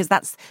late because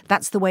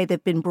that's the way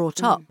they've been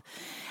brought up.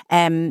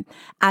 And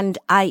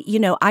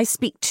I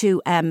speak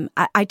to,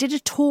 I did a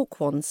talk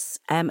once,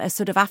 a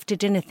sort of after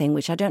dinner thing,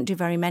 which I don't do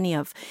very many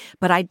of,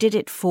 but I did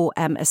it for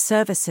a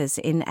services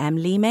in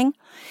Leeming.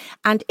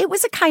 And it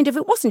was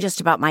it wasn't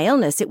just about my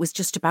illness, it was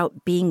just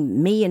about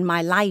being me in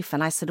my life.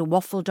 And I sort of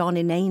waffled on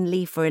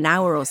inanely for an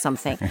hour or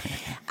something.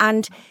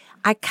 And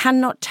I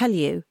cannot tell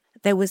you,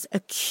 there was a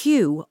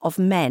queue of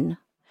men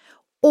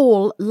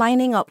all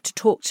lining up to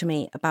talk to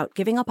me about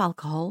giving up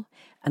alcohol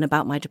and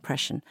about my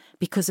depression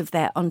because of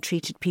their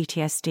untreated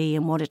PTSD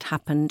and what had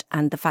happened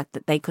and the fact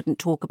that they couldn't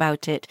talk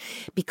about it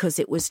because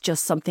it was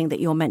just something that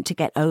you're meant to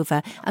get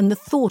over. And the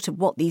thought of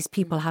what these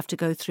people have to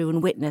go through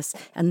and witness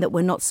and that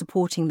we're not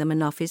supporting them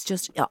enough is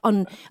just,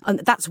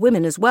 that's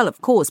women as well,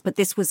 of course, but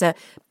this was a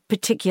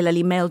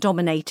particularly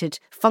male-dominated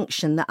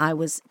function that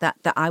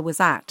I was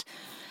at.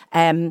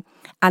 And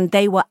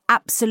they were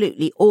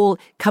absolutely all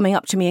coming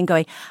up to me and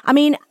going, I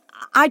mean,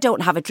 I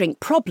don't have a drink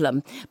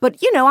problem, but,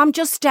 I'm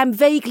just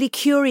vaguely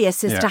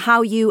curious as to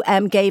how you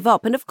gave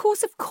up. And of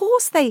course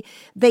they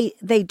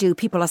do.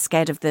 People are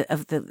scared of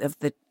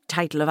the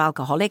title of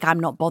alcoholic. I'm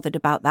not bothered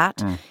about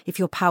that. If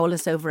you're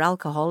powerless over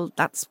alcohol,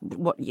 that's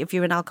what. If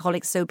you're an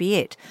alcoholic, so be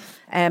it.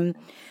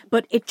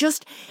 But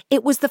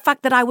it was the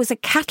fact that I was a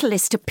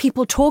catalyst to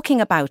people talking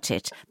about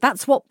it.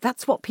 That's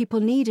what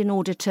people need in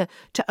order to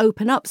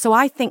open up. So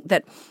I think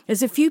that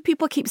as a few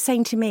people keep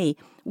saying to me,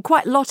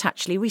 quite a lot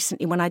actually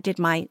recently when I did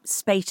my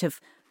spate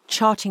of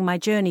charting my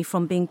journey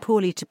from being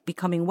poorly to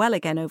becoming well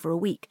again over a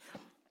week.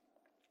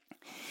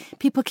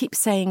 People keep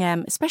saying,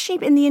 especially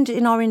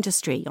in our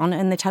industry,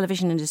 in the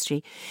television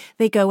industry,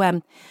 they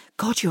go,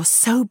 God, you're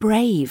so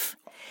brave.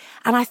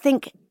 And I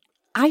think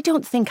I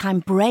don't think I'm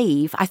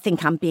brave. I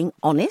think I'm being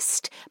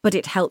honest, but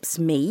it helps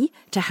me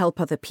to help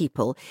other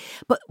people.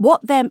 But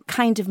what they're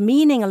kind of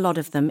meaning, a lot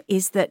of them,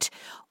 is that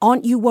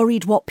aren't you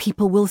worried what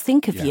people will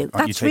think of you?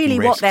 That's really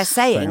what they're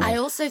saying. I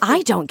also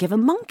I don't give a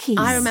monkey's.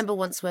 I remember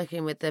once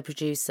working with the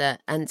producer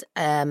and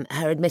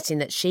her admitting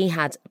that she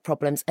had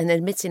problems and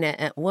admitting it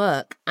at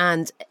work,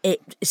 and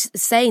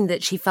saying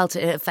that she felt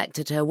it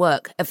affected her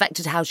work,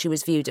 affected how she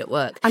was viewed at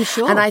work. I'm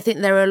sure. And I think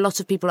there are a lot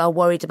of people are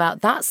worried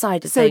about that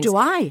side of things. So do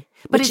I.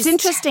 But it's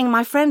interesting.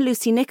 My friend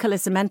Lucy Nichol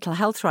is a mental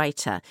health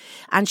writer,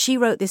 and she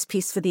wrote this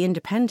piece for The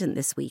Independent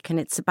this week, and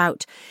it's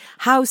about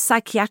how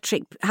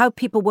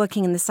people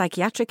working in the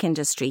psychiatric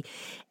industry,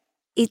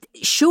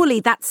 surely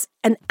that's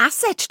an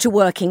asset to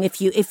working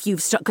if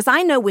you've stuck. Because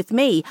I know with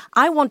me,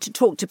 I want to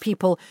talk to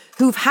people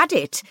who've had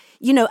it,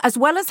 as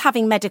well as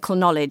having medical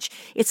knowledge.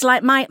 It's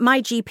like my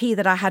GP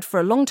that I had for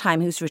a long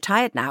time, who's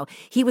retired now.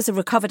 He was a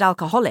recovered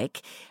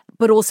alcoholic,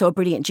 but also a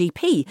brilliant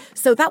GP.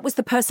 So that was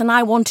the person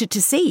I wanted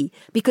to see,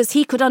 because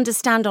he could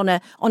understand on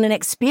an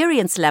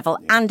experience level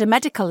and a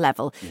medical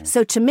level. Yeah.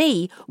 So to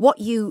me, what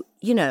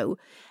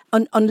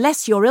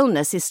unless your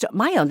illness is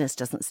my illness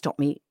doesn't stop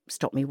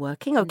me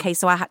working. Okay,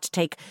 so I had to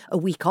take a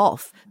week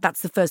off.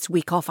 That's the first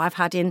week off I've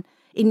had in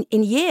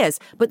years.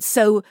 But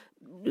so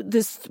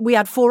we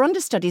had 4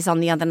 understudies on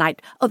the other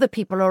night. Other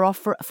people are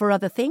off for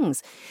other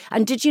things.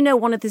 And did you know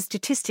one of the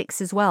statistics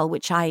as well,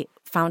 which I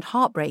found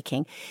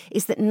heartbreaking,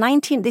 is that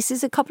this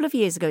is a couple of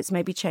years ago, it's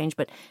maybe changed,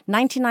 but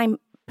 99%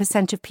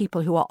 of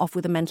people who are off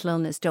with a mental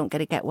illness don't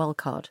get a get well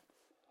card.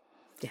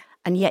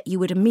 And yet you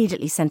would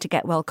immediately send a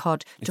get well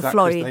card to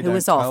Florrie, who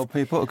was off. Tell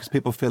people because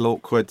people feel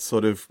awkward,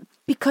 sort of.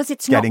 Because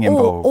it's getting not,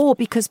 involved, or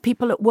because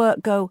people at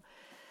work go,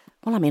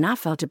 well, I mean, I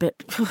felt a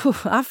bit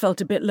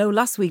low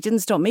last week. Didn't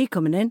stop me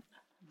coming in.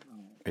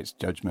 It's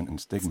judgment and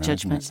stigma. It's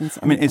judgment isn't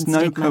it? I mean, it's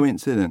no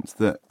coincidence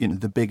that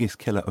the biggest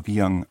killer of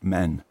young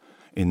men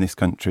in this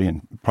country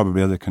and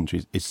probably other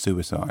countries is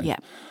suicide. Yeah.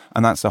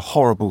 And that's a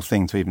horrible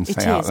thing to even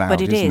say out loud,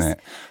 isn't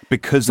it?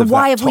 Because so of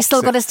why that have we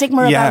still got a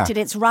stigma about it?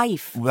 It's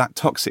rife. That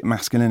toxic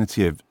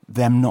masculinity of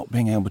them not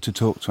being able to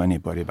talk to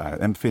anybody about it,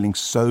 them feeling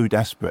so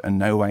desperate and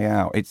no way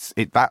out.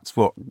 That's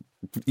what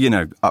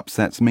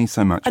upsets me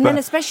so much. And then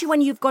especially when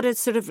you've got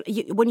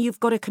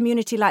a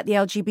community like the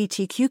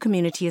LGBTQ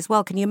community as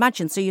well, can you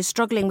imagine? So you're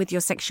struggling with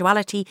your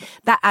sexuality,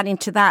 that adding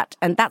to that.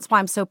 And that's why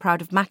I'm so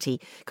proud of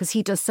Matty, because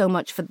he does so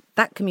much for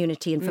that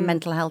community and for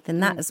mental health in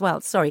that as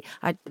well. Sorry,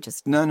 I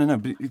just... No,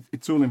 but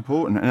it's all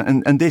important.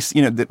 And this,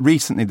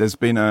 recently there's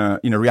been a,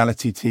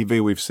 reality TV,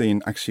 we've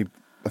seen actually...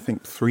 I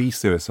think 3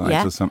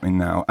 suicides or something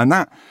now. And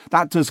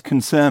that does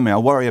concern me. I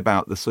worry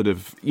about the sort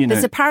of,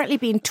 There's apparently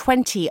been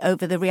 20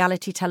 over the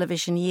reality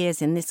television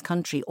years in this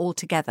country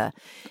altogether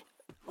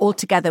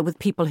with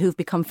people who've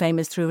become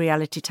famous through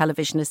reality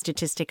television, a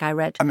statistic I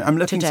read I'm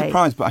looking today.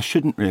 Surprised, but I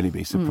shouldn't really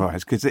be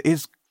surprised because it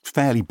is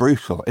fairly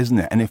brutal, isn't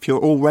it? And if you're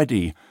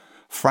already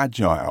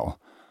fragile...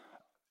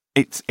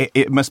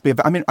 It must be.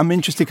 I'm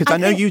interested because I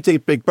know you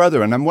did Big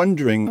Brother, and I'm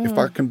wondering if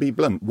I can be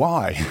blunt.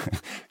 Why?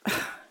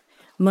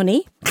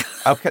 Money.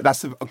 Okay,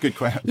 that's a good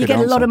question. You get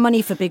a lot of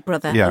money for Big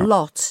Brother, a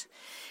lot.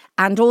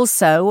 And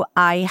also,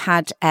 I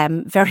had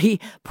very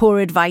poor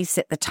advice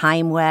at the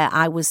time where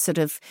I was sort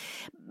of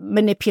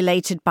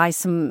manipulated by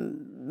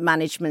some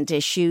management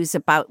issues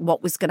about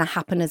what was going to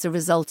happen as a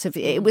result of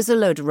it. It was a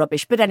load of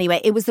rubbish. But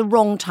anyway, it was the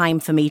wrong time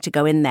for me to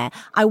go in there.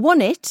 I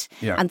won it,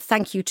 and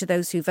thank you to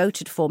those who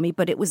voted for me,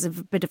 but it was a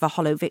bit of a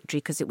hollow victory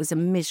because it was a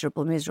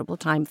miserable, miserable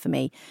time for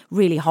me.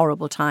 Really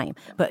horrible time.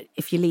 But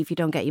if you leave, you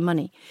don't get your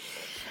money.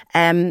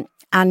 And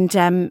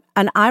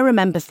I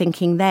remember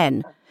thinking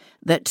then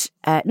that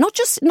not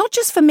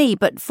just for me,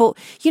 but for,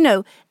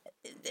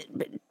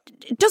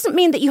 it doesn't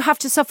mean that you have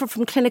to suffer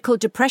from clinical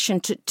depression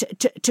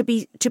to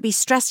be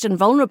stressed and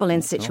vulnerable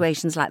in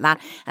situations like that.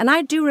 And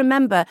I do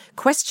remember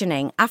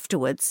questioning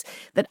afterwards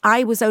that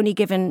I was only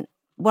given,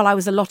 I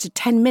was allotted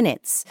 10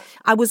 minutes.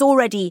 I was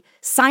already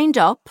signed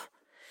up,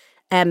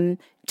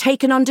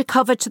 taken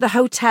undercover to the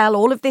hotel,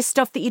 all of this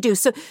stuff that you do.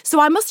 So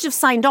I must have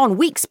signed on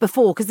weeks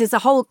before because there's a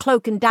whole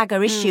cloak and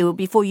dagger issue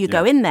before you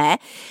go in there.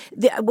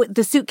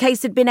 The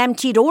suitcase had been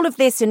emptied, all of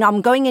this, and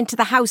I'm going into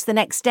the house the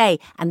next day.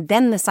 And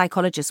then the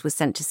psychologist was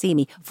sent to see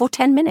me for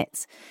 10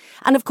 minutes.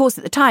 And of course,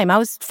 at the time, I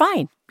was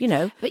fine.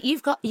 But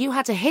you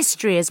had a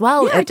history as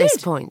well at this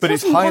point. But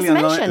it's highly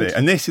unlikely.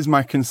 And this is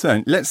my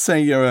concern. Let's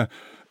say you're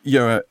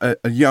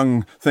a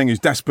young thing who's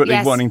desperately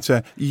wanting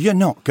to... You're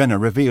not going to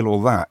reveal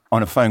all that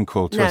on a phone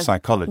call to a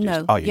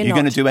psychologist, are you? You're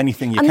going to do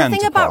anything you can to And the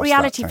thing about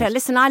reality, fair,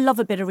 listen, I love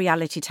a bit of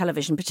reality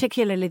television,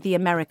 particularly the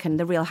American,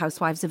 the Real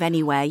Housewives of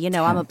Anywhere.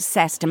 I'm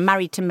obsessed. I'm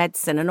married to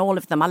medicine and all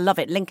of them. I love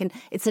it. Lincoln,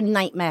 it's a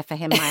nightmare for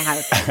him, my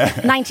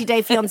house. 90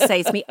 Day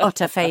Fiancé is my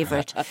utter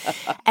favourite.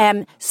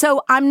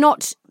 So I'm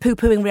not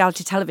poo-pooing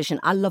reality television.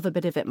 I love a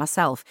bit of it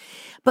myself.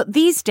 But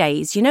these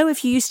days,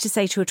 if you used to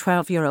say to a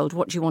 12-year-old,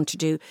 what do you want to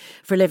do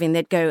for a living?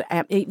 They'd go,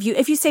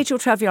 if you say to a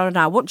 12-year-old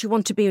now, what do you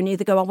want to be? And you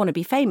either go, I want to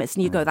be famous.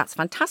 And you go, that's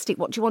fantastic.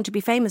 What do you want to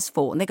be famous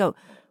for? And they go,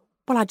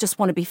 well, I just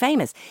want to be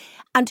famous.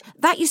 And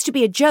that used to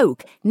be a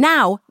joke.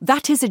 Now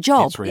that is a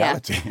job. It's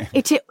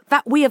reality.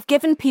 That we have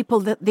given people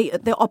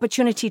the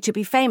opportunity to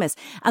be famous.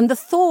 And the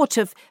thought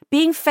of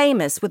being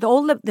famous with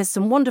there's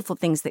some wonderful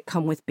things that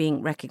come with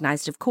being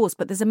recognised, of course,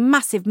 but there's a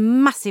massive,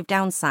 massive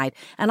downside.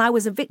 And I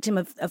was a victim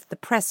of the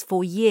press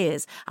for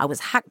years. I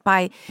was hacked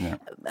by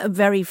a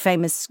very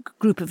famous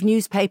group of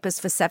newspapers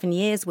for 7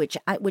 years, which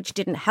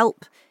didn't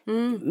help.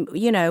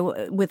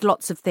 With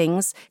lots of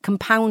things,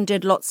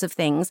 compounded lots of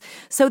things.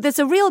 So there's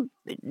a real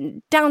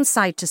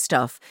downside to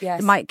stuff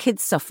that my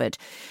kids suffered.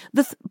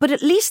 But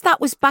at least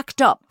that was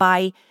backed up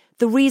by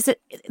the reason.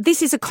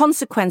 This is a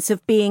consequence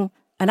of being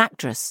an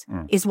actress,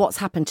 is what's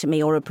happened to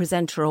me, or a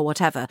presenter or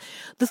whatever.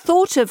 The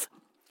thought of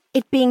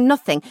it being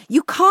nothing.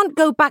 You can't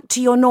go back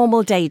to your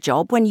normal day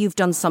job when you've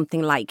done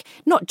something like,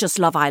 not just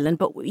Love Island,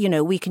 but,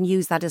 we can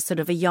use that as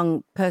sort of a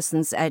young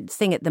person's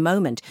thing at the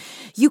moment.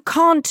 You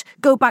can't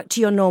go back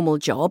to your normal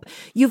job.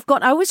 I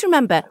always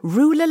remember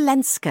Rula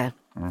Lenska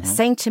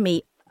saying to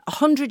me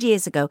 100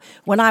 years ago,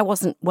 when I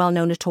wasn't well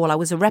known at all, I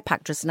was a rep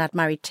actress and I'd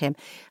married Tim.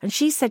 And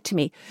she said to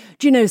me,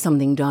 do you know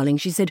something, darling?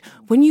 She said,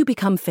 when you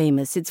become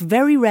famous, it's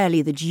very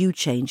rarely that you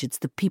change. It's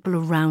the people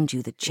around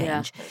you that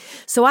change. Yeah.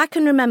 So I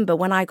can remember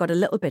when I got a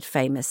little bit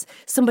famous,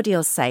 somebody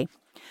else say,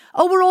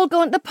 oh, we're all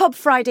going to the pub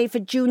Friday for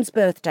June's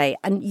birthday.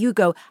 And you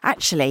go,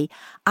 actually,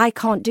 I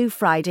can't do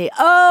Friday.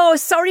 Oh,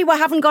 sorry, we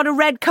haven't got a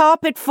red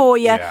carpet for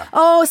you. Yeah.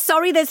 Oh,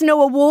 sorry, there's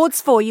no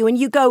awards for you. And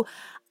you go,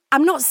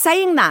 I'm not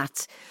saying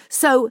that.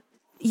 So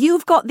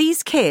you've got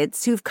these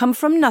kids who've come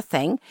from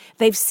nothing.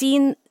 They've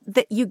seen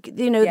that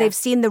they've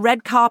seen the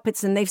red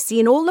carpets and they've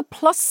seen all the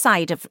plus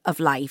side of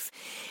life.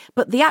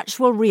 But the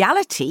actual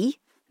reality,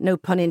 no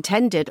pun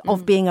intended,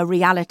 of being a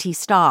reality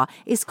star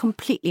is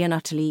completely and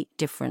utterly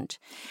different.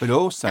 But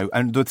also,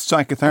 and the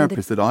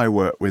psychotherapist that I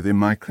work with in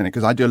my clinic,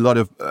 because I do a lot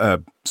of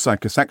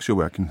psychosexual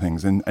work and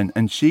things,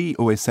 and she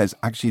always says,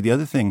 actually, the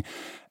other thing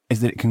is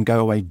that it can go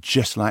away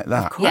just like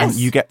that. Of course. And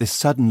you get this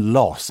sudden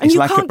loss. And it's you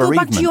like can't a bereavement.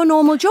 Go back to your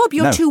normal job.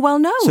 You're too well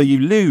known. So you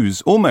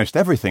lose almost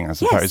everything, I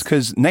suppose,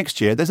 because next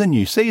year there's a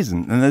new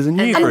season and there's a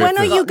new And when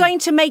are you going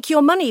to make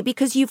your money?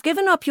 Because you've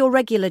given up your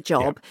regular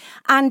job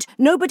and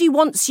nobody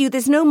wants you.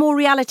 There's no more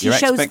reality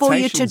shows for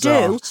you to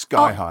do.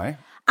 Sky high.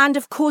 And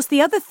of course,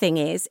 the other thing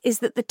is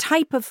that the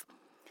type of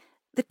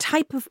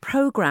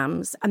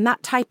programs and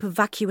that type of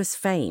vacuous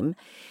fame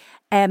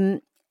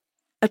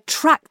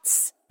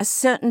attracts a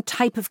certain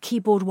type of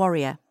keyboard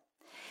warrior.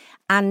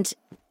 And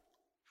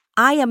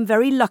I am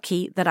very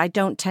lucky that I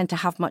don't tend to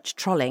have much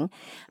trolling.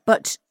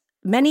 But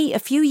a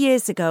few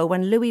years ago,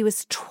 when Louis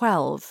was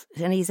 12,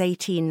 and he's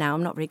 18 now,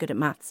 I'm not very good at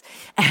maths,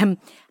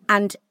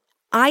 and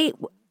I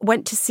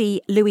went to see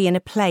Louis in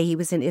a play. He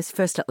was in his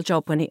first little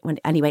job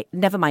anyway,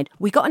 never mind.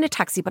 We got in a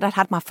taxi, but I'd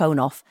had my phone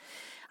off.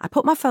 I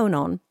put my phone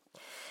on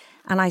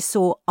and I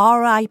saw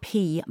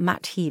R.I.P.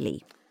 Matt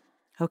Healy,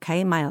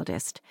 my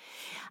eldest.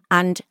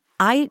 And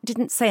I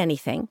didn't say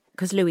anything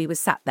because Louis was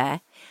sat there.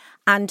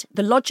 And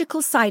the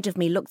logical side of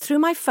me looked through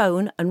my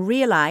phone and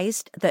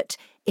realised that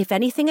if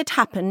anything had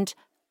happened,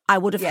 I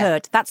would have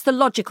heard. That's the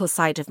logical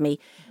side of me.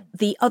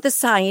 The other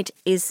side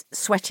is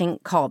sweating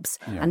cobs.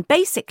 Yeah. And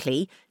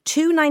basically,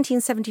 2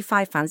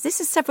 1975 fans, this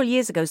is several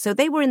years ago, so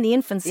they were in the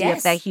infancy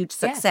of their huge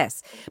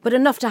success, but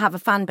enough to have a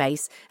fan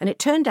base. And it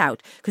turned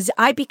out, because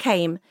I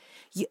became,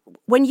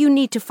 when you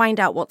need to find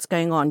out what's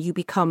going on, you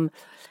become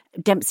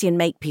Dempsey and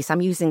Makepeace.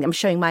 I'm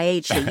showing my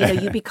age here.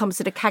 You become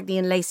sort of Cagney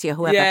and Lacey or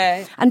whoever.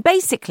 Yeah. And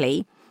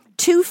basically,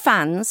 2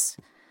 fans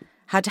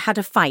had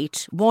a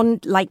fight.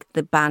 One liked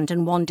the band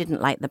and one didn't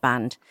like the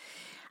band.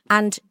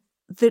 And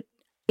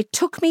it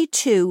took me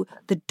to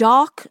the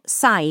dark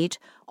side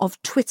of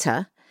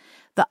Twitter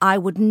that I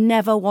would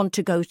never want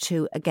to go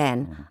to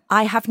again.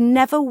 I have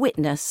never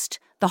witnessed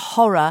the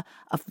horror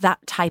of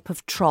that type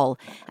of troll.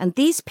 And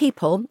these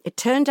people, it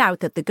turned out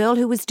that the girl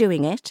who was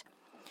doing it,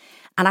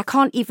 and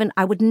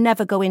I would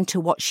never go into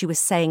what she was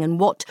saying and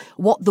what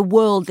the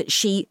world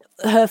that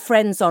her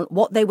friends on,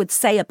 what they would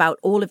say about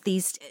all of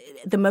these,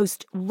 the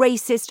most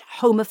racist,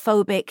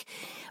 homophobic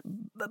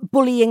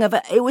bullying of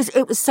it. It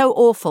was so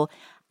awful.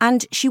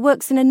 And she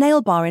works in a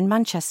nail bar in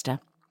Manchester.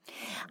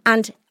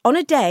 And on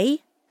a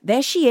day,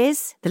 there she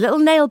is, the little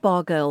nail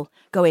bar girl,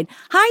 going,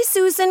 "Hi,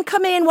 Susan,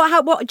 come in.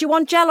 What do you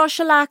want, gel or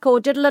shellac or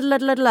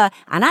diddle-diddle-diddle?"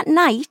 And at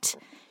night,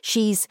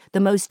 she's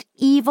the most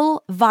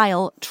evil,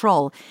 vile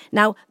troll.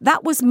 Now,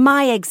 that was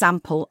my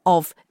example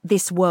of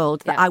this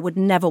world that I would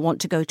never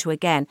want to go to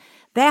again.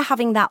 They're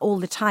having that all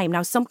the time.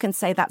 Now, some can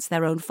say that's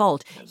their own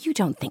fault. You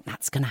don't think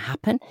that's going to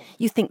happen.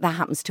 You think that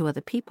happens to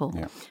other people.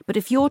 Yeah. But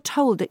if you're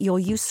told that you're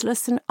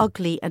useless and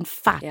ugly and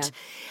fat,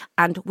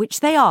 and which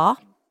they are,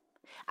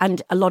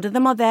 and a lot of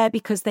them are there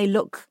because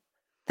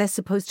they're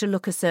supposed to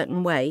look a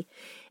certain way,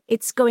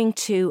 it's going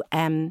to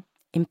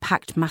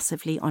impact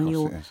massively on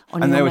your mental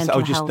health. And they always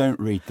say, just don't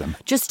read them.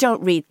 Just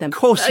don't read them. Of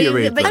course you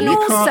read them. And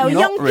also,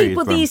 young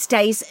people these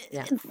days,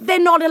 they're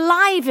not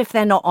alive if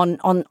they're not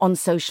on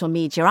social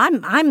media.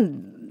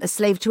 I'm a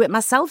slave to it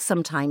myself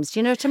sometimes. Do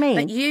you know what I mean?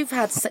 But you've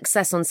had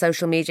success on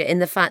social media in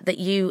the fact that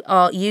you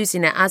are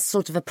using it as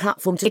sort of a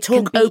platform to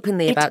talk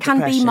openly about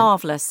depression. It can be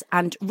marvellous.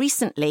 And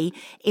recently,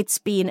 it's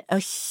been a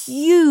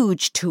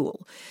huge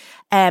tool.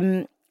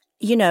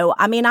 You know,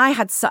 I mean, I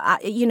had,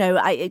 you know,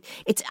 I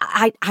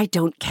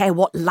don't care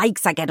what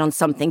likes I get on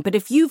something, but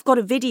if you've got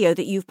a video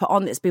that you've put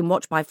on that's been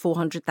watched by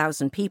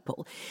 400,000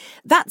 people,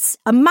 that's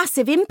a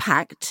massive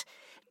impact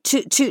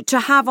to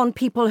have on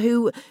people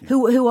who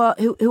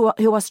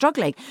are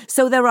struggling.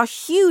 So there are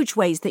huge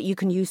ways that you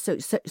can use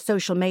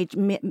social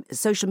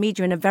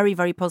media in a very,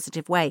 very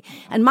positive way.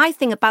 And my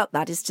thing about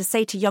that is to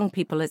say to young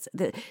people is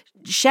that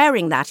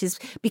sharing that is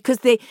because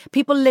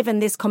people live in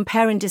this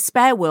compare and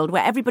despair world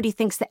where everybody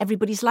thinks that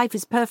everybody's life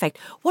is perfect.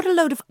 What a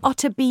load of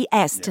utter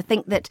BS to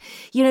think that,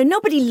 you know,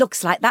 nobody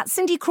looks like that.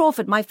 Cindy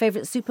Crawford, my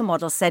favourite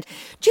supermodel, said,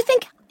 do you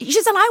think... She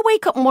said, I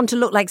wake up and want to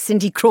look like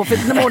Cindy Crawford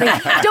in the morning.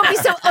 Don't be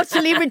so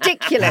utterly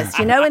ridiculous,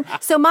 you know? And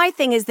so my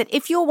thing is that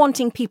if you're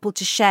wanting people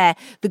to share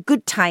the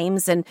good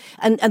times and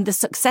the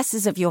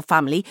successes of your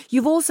family,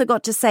 you've also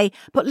got to say,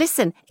 but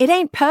listen, it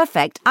ain't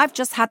perfect. I've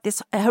just had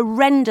this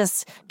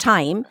horrendous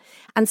time.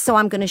 And so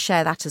I'm going to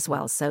share that as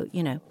well. So,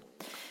 you know.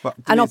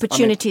 And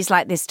opportunities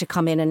like this to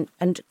come in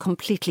and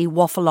completely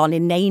waffle on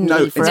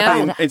inanely for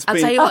about... I'll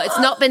tell you what, it's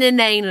not been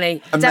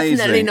inanely. Amazing.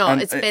 Definitely not.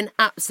 And it's been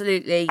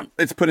absolutely...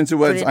 It's put into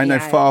words I know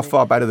far,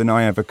 far better than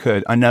I ever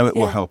could. I know it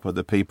will help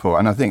other people.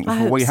 And I think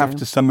what we have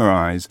to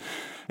summarise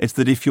is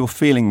that if you're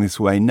feeling this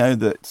way, know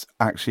that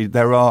actually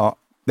there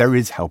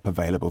is help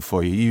available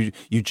for you.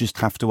 You just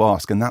have to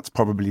ask, and that's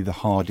probably the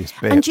hardest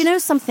bit. And you know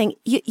something?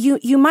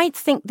 You might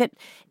think that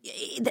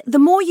the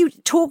more you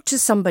talk to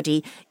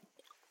somebody...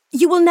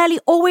 You will nearly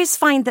always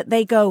find that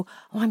they go,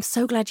 oh, I'm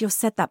so glad you've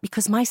said that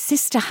because my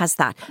sister has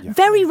that. Yeah.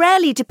 Very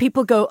rarely do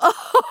people go,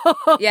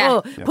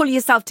 pull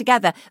yourself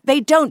together.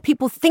 They don't.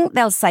 People think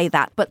they'll say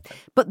that, but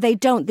they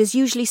don't. There's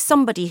usually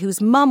somebody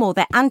whose mum or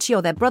their auntie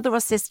or their brother or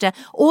sister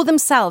or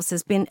themselves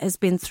has been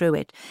through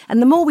it.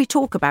 And the more we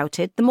talk about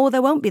it, the more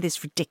there won't be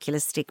this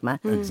ridiculous stigma.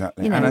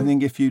 Exactly. You know? And I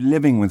think if you're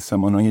living with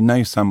someone or you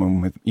know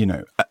someone with, you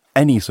know,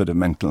 any sort of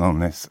mental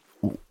illness,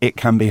 it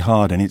can be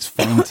hard, and it's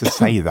fine to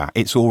say that.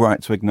 It's all right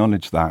to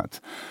acknowledge that.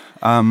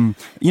 You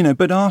know,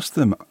 but ask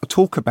them,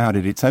 talk about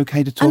it. It's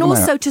okay to talk about it. And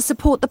also to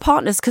support the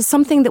partners, because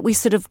something that we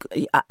sort of,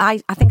 I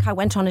think I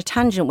went on a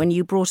tangent when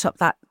you brought up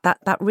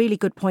that really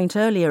good point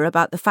earlier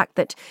about the fact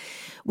that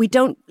we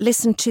don't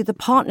listen to the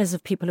partners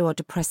of people who are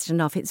depressed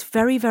enough. It's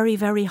very, very,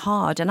 very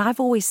hard. And I've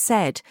always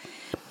said,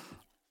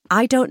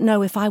 I don't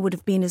know if I would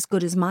have been as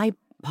good as my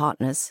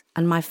partners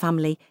and my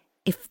family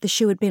if the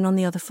shoe had been on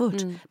the other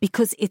foot,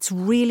 because it's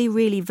really,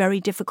 really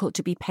very difficult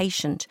to be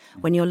patient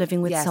when you're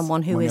living with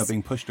someone who when is... you're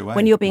being pushed away.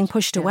 When you're being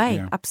pushed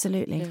away,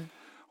 absolutely. Yeah.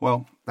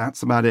 Well,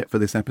 that's about it for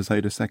this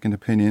episode of Second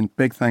Opinion.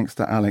 Big thanks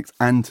to Alex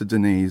and to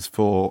Denise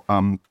for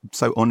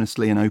so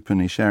honestly and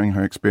openly sharing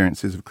her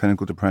experiences of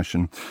clinical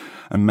depression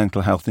and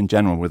mental health in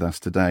general with us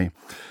today.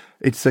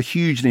 It's a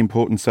hugely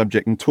important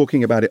subject, and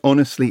talking about it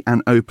honestly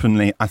and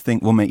openly, I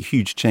think, will make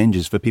huge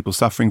changes for people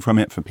suffering from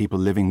it, for people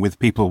living with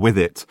people with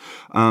it.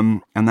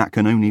 And that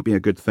can only be a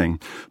good thing.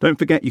 Don't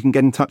forget, you can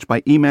get in touch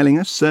by emailing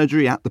us,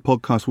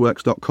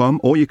 surgery@thepodcastworks.com,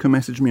 or you can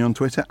message me on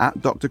Twitter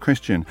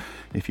 @DrChristian.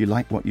 If you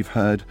like what you've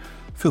heard,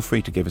 feel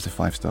free to give us a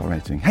 5-star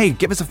rating. Hey,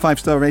 give us a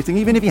 5-star rating,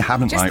 even if you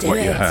haven't liked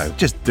what you heard.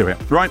 Just do it.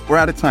 Right, we're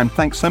out of time.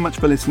 Thanks so much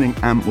for listening,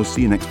 and we'll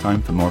see you next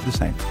time for more of the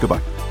same.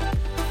 Goodbye.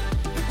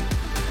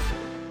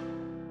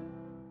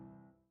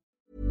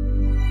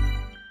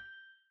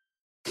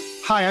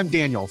 Hi, I'm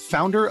Daniel,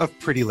 founder of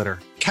Pretty Litter.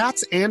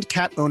 Cats and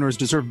cat owners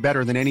deserve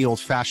better than any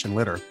old-fashioned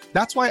litter.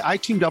 That's why I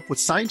teamed up with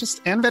scientists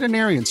and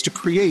veterinarians to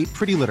create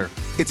Pretty Litter.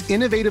 Its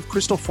innovative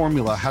crystal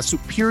formula has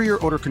superior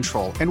odor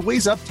control and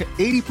weighs up to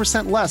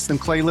 80% less than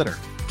clay litter.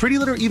 Pretty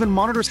Litter even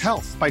monitors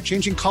health by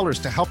changing colors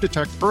to help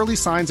detect early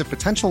signs of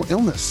potential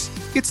illness.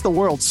 It's the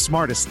world's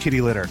smartest kitty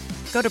litter.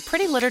 Go to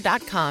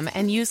prettylitter.com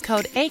and use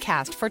code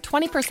ACAST for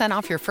 20%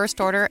 off your first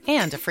order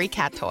and a free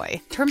cat toy.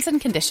 Terms and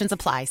conditions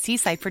apply. See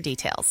site for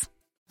details.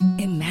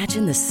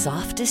 Imagine the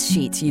softest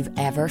sheets you've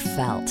ever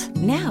felt.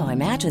 Now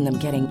imagine them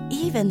getting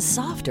even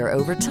softer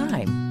over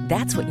time.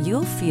 That's what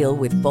you'll feel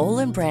with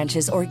Boll &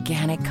 Branch's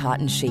organic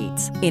cotton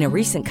sheets. In a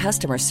recent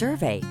customer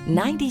survey,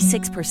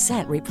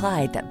 96%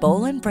 replied that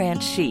Boll &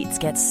 Branch sheets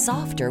get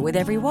softer with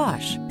every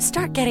wash.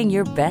 Start getting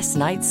your best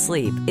night's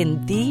sleep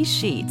in these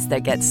sheets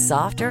that get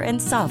softer and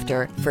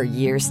softer for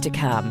years to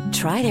come.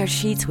 Try their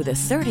sheets with a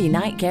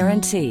 30-night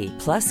guarantee.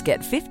 Plus, get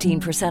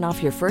 15%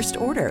 off your first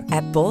order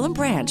at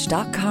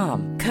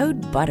bollandbranch.com.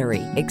 Code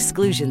BUTTERY.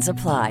 Exclusions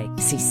apply.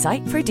 See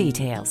site for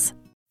details.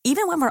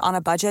 Even when we're on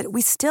a budget,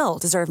 we still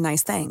deserve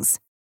nice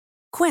things.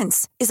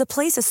 Quince is a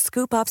place to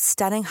scoop up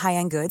stunning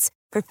high-end goods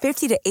for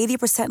 50 to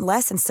 80%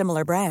 less than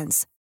similar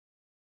brands.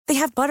 They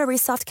have buttery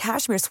soft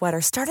cashmere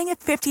sweaters starting at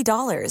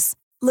 $50,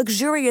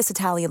 luxurious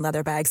Italian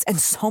leather bags, and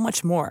so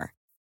much more.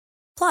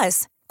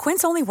 Plus,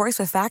 Quince only works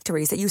with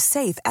factories that use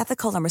safe,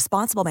 ethical, and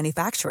responsible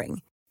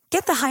manufacturing.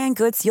 Get the high-end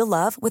goods you'll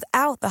love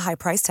without the high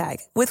price tag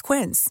with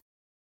Quince.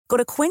 Go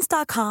to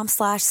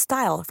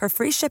quince.com/style for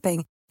free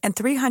shipping and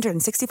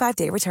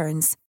 365-day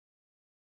returns.